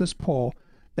purpose of this poll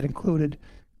that included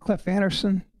Cliff Harris,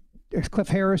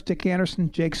 Dick Anderson,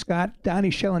 Jake Scott, Donnie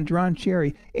Shell, and Duron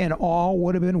Cherry, and all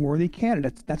would have been worthy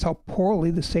candidates. That's how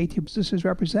poorly the safety position is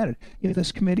represented.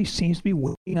 This committee seems to be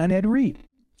waiting on Ed Reed.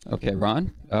 Okay,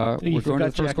 Ron. You we're going to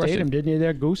the first Jack question. Tatum, didn't you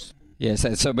there, Goose? Yes,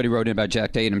 somebody wrote in about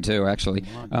Jack Tatum, too, actually.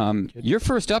 You're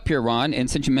first up here, Ron, and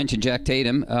since you mentioned Jack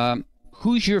Tatum,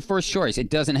 who's your first choice? It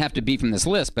doesn't have to be from this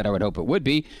list, but I would hope it would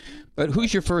be. But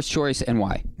who's your first choice and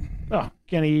why? Oh,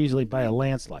 Kenny easily by a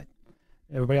landslide.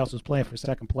 Everybody else was playing for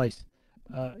second place.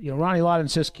 Ronnie Lott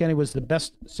insists Kenny was the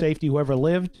best safety who ever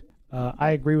lived.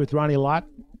 I agree with Ronnie Lott,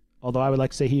 although I would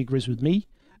like to say he agrees with me.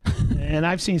 And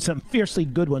I've seen some fiercely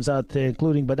good ones out there,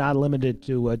 including but not limited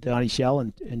to Donnie Shell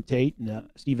and Tate and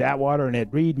Steve Atwater and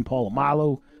Ed Reed and Paul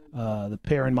Amalo, the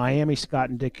pair in Miami,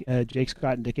 Jake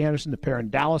Scott and Dick Anderson, the pair in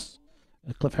Dallas,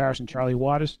 Cliff Harris and Charlie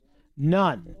Waters.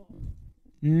 None,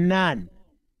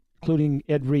 including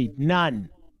Ed Reed, none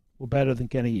were better than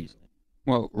Kenny Easley.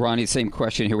 Well, Ronnie, same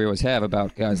question here we always have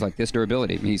about guys like this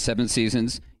durability. I mean, 7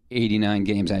 seasons, 89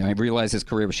 games. I realize his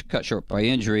career was cut short by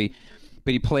injury,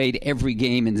 but he played every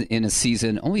game in a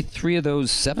season, only 3 of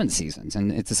those 7 seasons.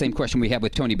 And it's the same question we have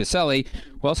with Tony Baselli,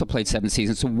 who also played 7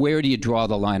 seasons. So where do you draw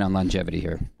the line on longevity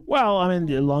here? Well, I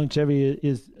mean, longevity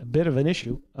is a bit of an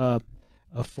issue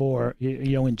for,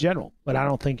 in general, but I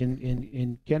don't think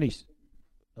in Kenny's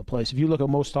place. If you look at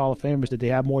most Hall of Famers, did they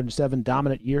have more than 7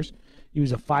 dominant years? He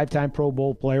was a 5-time Pro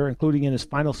Bowl player, including in his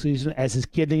final season as his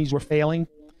kidneys were failing.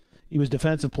 He was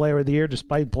Defensive Player of the Year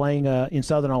despite playing in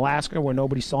southern Alaska where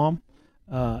nobody saw him,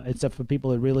 except for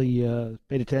people that really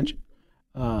paid attention.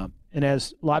 And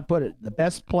as Lott put it, the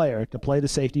best player to play the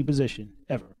safety position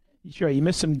ever. Sure, he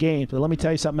missed some games, but let me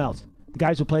tell you something else. The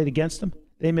guys who played against him,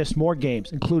 they missed more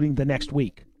games, including the next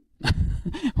week.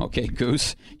 Okay,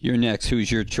 Goose, you're next.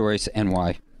 Who's your choice and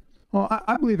why? Well,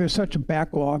 I believe there's such a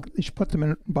backlog. They should put them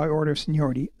in by order of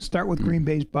seniority. Start with Green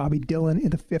Bay's Bobby Dillon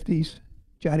in the 50s,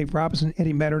 Johnny Robinson,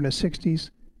 Eddie Metter in the 60s,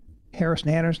 Harrison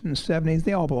Anderson in the 70s.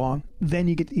 They all belong. Then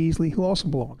you get to Easley, who also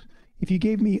belongs. If you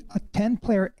gave me a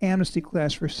 10-player amnesty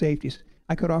class for safeties,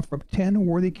 I could offer up 10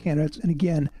 worthy candidates, and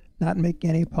again, not make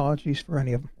any apologies for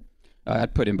any of them.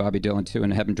 I'd put in Bobby Dillon, too,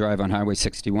 and have him drive on Highway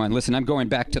 61. Listen, I'm going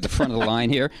back to the front of the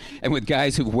line here. And with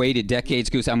guys who've waited decades,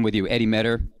 Goose, I'm with you. Eddie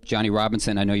Metter, Johnny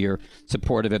Robinson, I know you're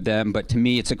supportive of them. But to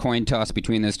me, it's a coin toss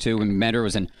between those two. And Metter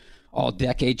was an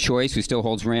all-decade choice who still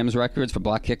holds Rams records for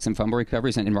block kicks and fumble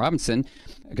recoveries. And Robinson,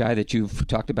 a guy that you've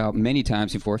talked about many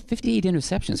times before, 58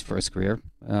 interceptions for his career.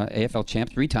 AFL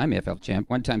champ, 3-time AFL champ,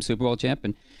 1-time Super Bowl champ,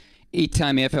 and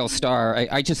 8-time AFL star.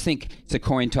 I just think it's a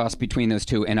coin toss between those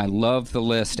two, and I love the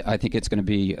list. I think it's going to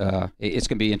be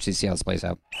interesting to see how this plays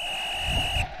out.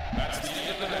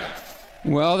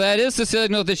 Well, that is the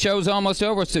signal. The show's almost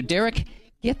over. So, Derek,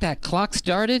 get that clock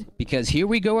started because here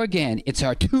we go again. It's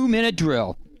our 2-minute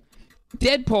drill.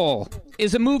 Deadpool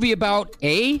is a movie about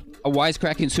A, a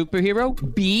wisecracking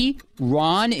superhero, B,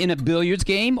 Ron in a billiards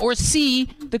game, or C,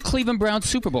 the Cleveland Browns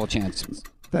Super Bowl chances.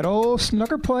 That old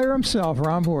snooker player himself,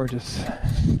 Ron Borges.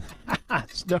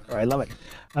 Snooker, I love it.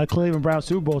 Cleveland Browns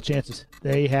Super Bowl chances.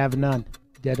 They have none.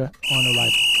 dead on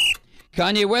arrival.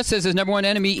 Kanye West says his number one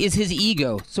enemy is his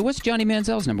ego. So what's Johnny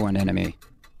Manziel's number one enemy?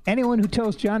 Anyone who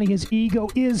tells Johnny his ego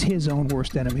is his own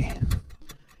worst enemy.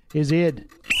 His id.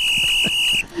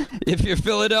 If you're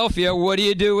Philadelphia, what do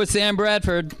you do with Sam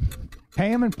Bradford? Pay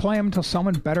him and play him until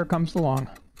someone better comes along.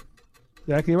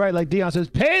 Exactly right. Like Dion says,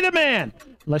 pay the man!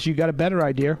 Unless you got a better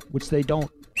idea, which they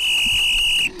don't.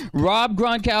 Rob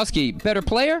Gronkowski, better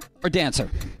player or dancer?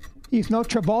 He's no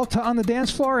Travolta on the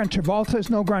dance floor, and Travolta is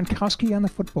no Gronkowski on the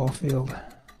football field.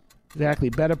 Exactly.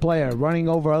 Better player. Running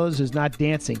over others is not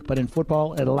dancing, but in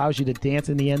football, it allows you to dance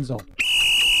in the end zone.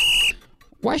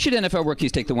 Why should NFL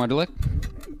rookies take the Wonderlic?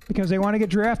 Because they want to get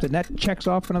drafted. That checks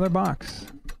off another box.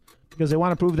 Because they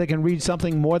want to prove they can read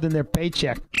something more than their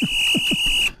paycheck.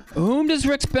 Whom does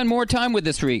Rick spend more time with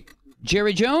this week?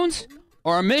 Jerry Jones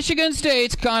or Michigan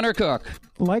State's Connor Cook?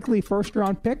 Likely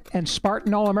first-round pick and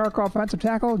Spartan All-America offensive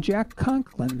tackle Jack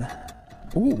Conklin.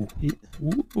 Ooh.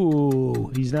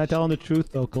 He's not telling the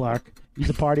truth, though, Clark. He's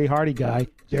a party-hardy guy.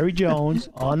 Jerry Jones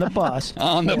on the bus.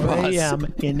 On the 4 bus.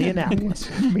 a.m. Indianapolis.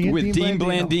 With Dean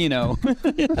Blandino.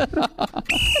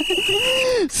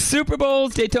 Super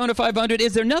Bowls, Daytona 500.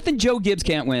 Is there nothing Joe Gibbs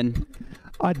can't win?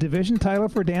 A division title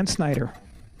for Dan Snyder.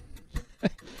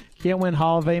 Can't win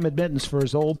Hall of Fame admittance for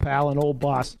his old pal and old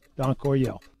boss, Don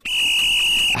Coryell.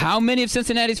 How many of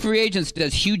Cincinnati's free agents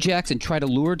does Hugh Jackson try to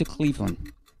lure to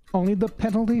Cleveland? Only the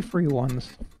penalty-free ones.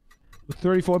 With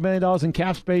 $34 million in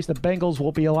cap space, the Bengals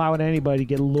won't be allowing anybody to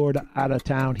get lured out of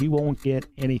town. He won't get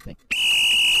anything.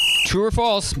 True or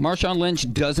false, Marshawn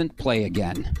Lynch doesn't play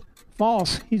again?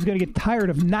 False. He's going to get tired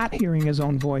of not hearing his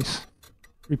own voice.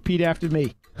 Repeat after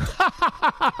me.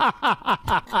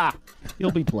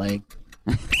 He'll be playing.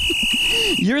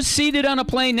 You're seated on a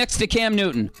plane next to Cam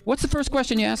Newton. What's the first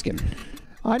question you ask him?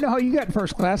 I know how you got in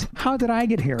first class. How did I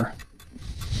get here?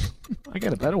 I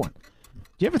got a better one.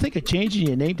 Do you ever think of changing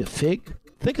your name to Fig?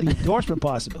 Think of the endorsement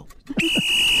possibility.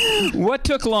 What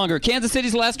took longer, Kansas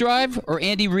City's last drive or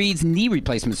Andy Reid's knee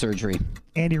replacement surgery?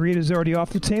 Andy Reid is already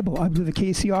off the table. I believe the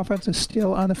KC offense is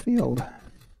still on the field.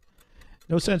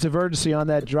 No sense of urgency on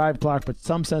that drive clock, but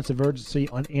some sense of urgency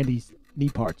on Andy's knee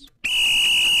parts.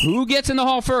 Who gets in the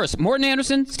hall first? Morton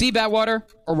Anderson, Steve Atwater,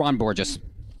 or Ron Borges?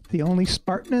 The only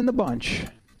Spartan in the bunch.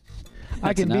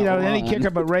 I can beat out any kicker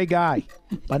but Ray Guy,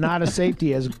 but not a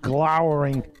safety as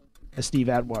glowering as Steve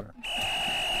Atwater.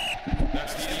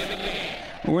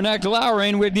 We're not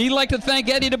glowering. We'd like to thank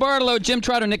Eddie DeBartolo, Jim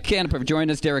Trotter, Nick Canepa for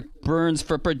joining us, Derek Burns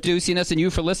for producing us, and you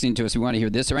for listening to us. If you want to hear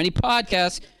this or any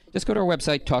podcast, just go to our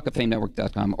website,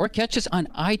 talkoffamenetwork.com, or catch us on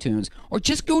iTunes, or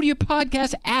just go to your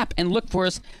podcast app and look for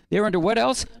us there under what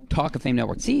else? Talk of Fame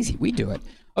Network. It's easy. We do it.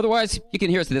 Otherwise, you can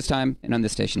hear us this time and on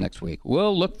this station next week.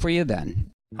 We'll look for you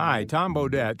then. Hi, Tom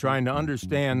Bodette, trying to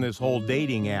understand this whole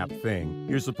dating app thing.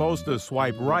 You're supposed to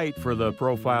swipe right for the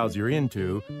profiles you're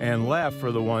into and left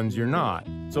for the ones you're not.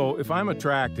 So if I'm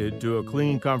attracted to a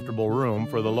clean, comfortable room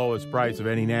for the lowest price of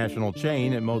any national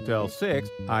chain at Motel 6,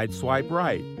 I'd swipe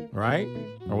right, right?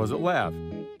 Or was it left?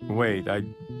 Wait, I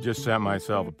just sent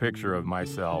myself a picture of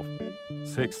myself.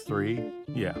 6'3"?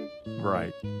 Yeah,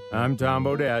 right. I'm Tom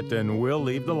Bodette, and we'll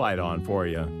leave the light on for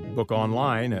you. Book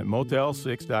online at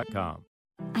motel6.com.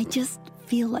 I just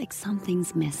feel like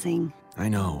something's missing. I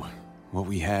know. What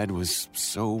we had was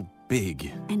so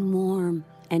big. And warm.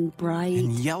 And bright.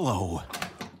 And yellow.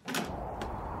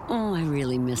 Oh, I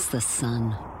really miss the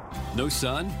sun. No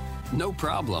sun? No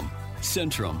problem.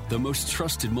 Centrum, the most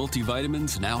trusted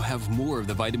multivitamins, now have more of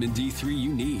the vitamin D3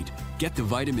 you need. Get the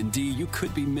vitamin D you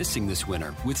could be missing this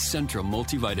winter with Centrum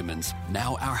multivitamins,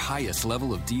 now our highest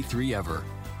level of D3 ever.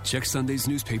 Check Sunday's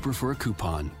newspaper for a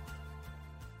coupon.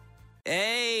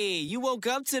 Hey, you woke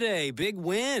up today. Big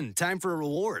win. Time for a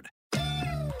reward.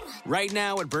 Right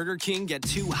now at Burger King, get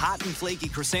 2 hot and flaky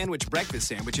Croissant breakfast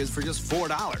sandwiches for just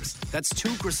 $4. That's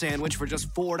 2 Croissant for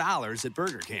just $4 at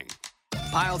Burger King.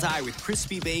 Piled high with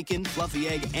crispy bacon, fluffy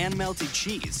egg, and melted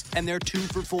cheese. And they're 2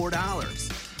 for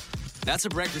 $4. That's a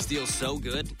breakfast deal so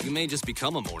good, you may just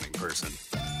become a morning person.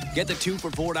 Get the 2 for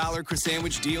 $4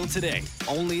 Croissant deal today,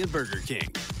 only at Burger King.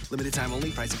 Limited time only,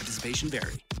 price and participation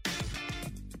vary.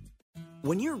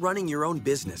 When you're running your own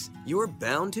business, you're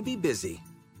bound to be busy.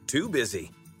 Too busy.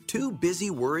 Too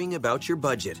busy worrying about your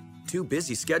budget. Too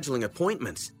busy scheduling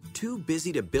appointments. Too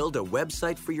busy to build a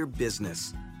website for your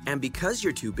business. And because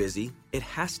you're too busy, it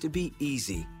has to be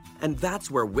easy. And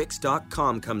that's where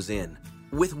Wix.com comes in.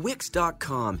 With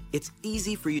Wix.com, it's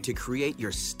easy for you to create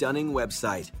your stunning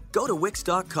website. Go to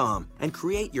Wix.com and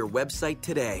create your website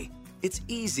today. It's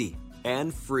easy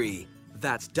and free.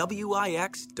 That's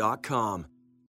Wix.com.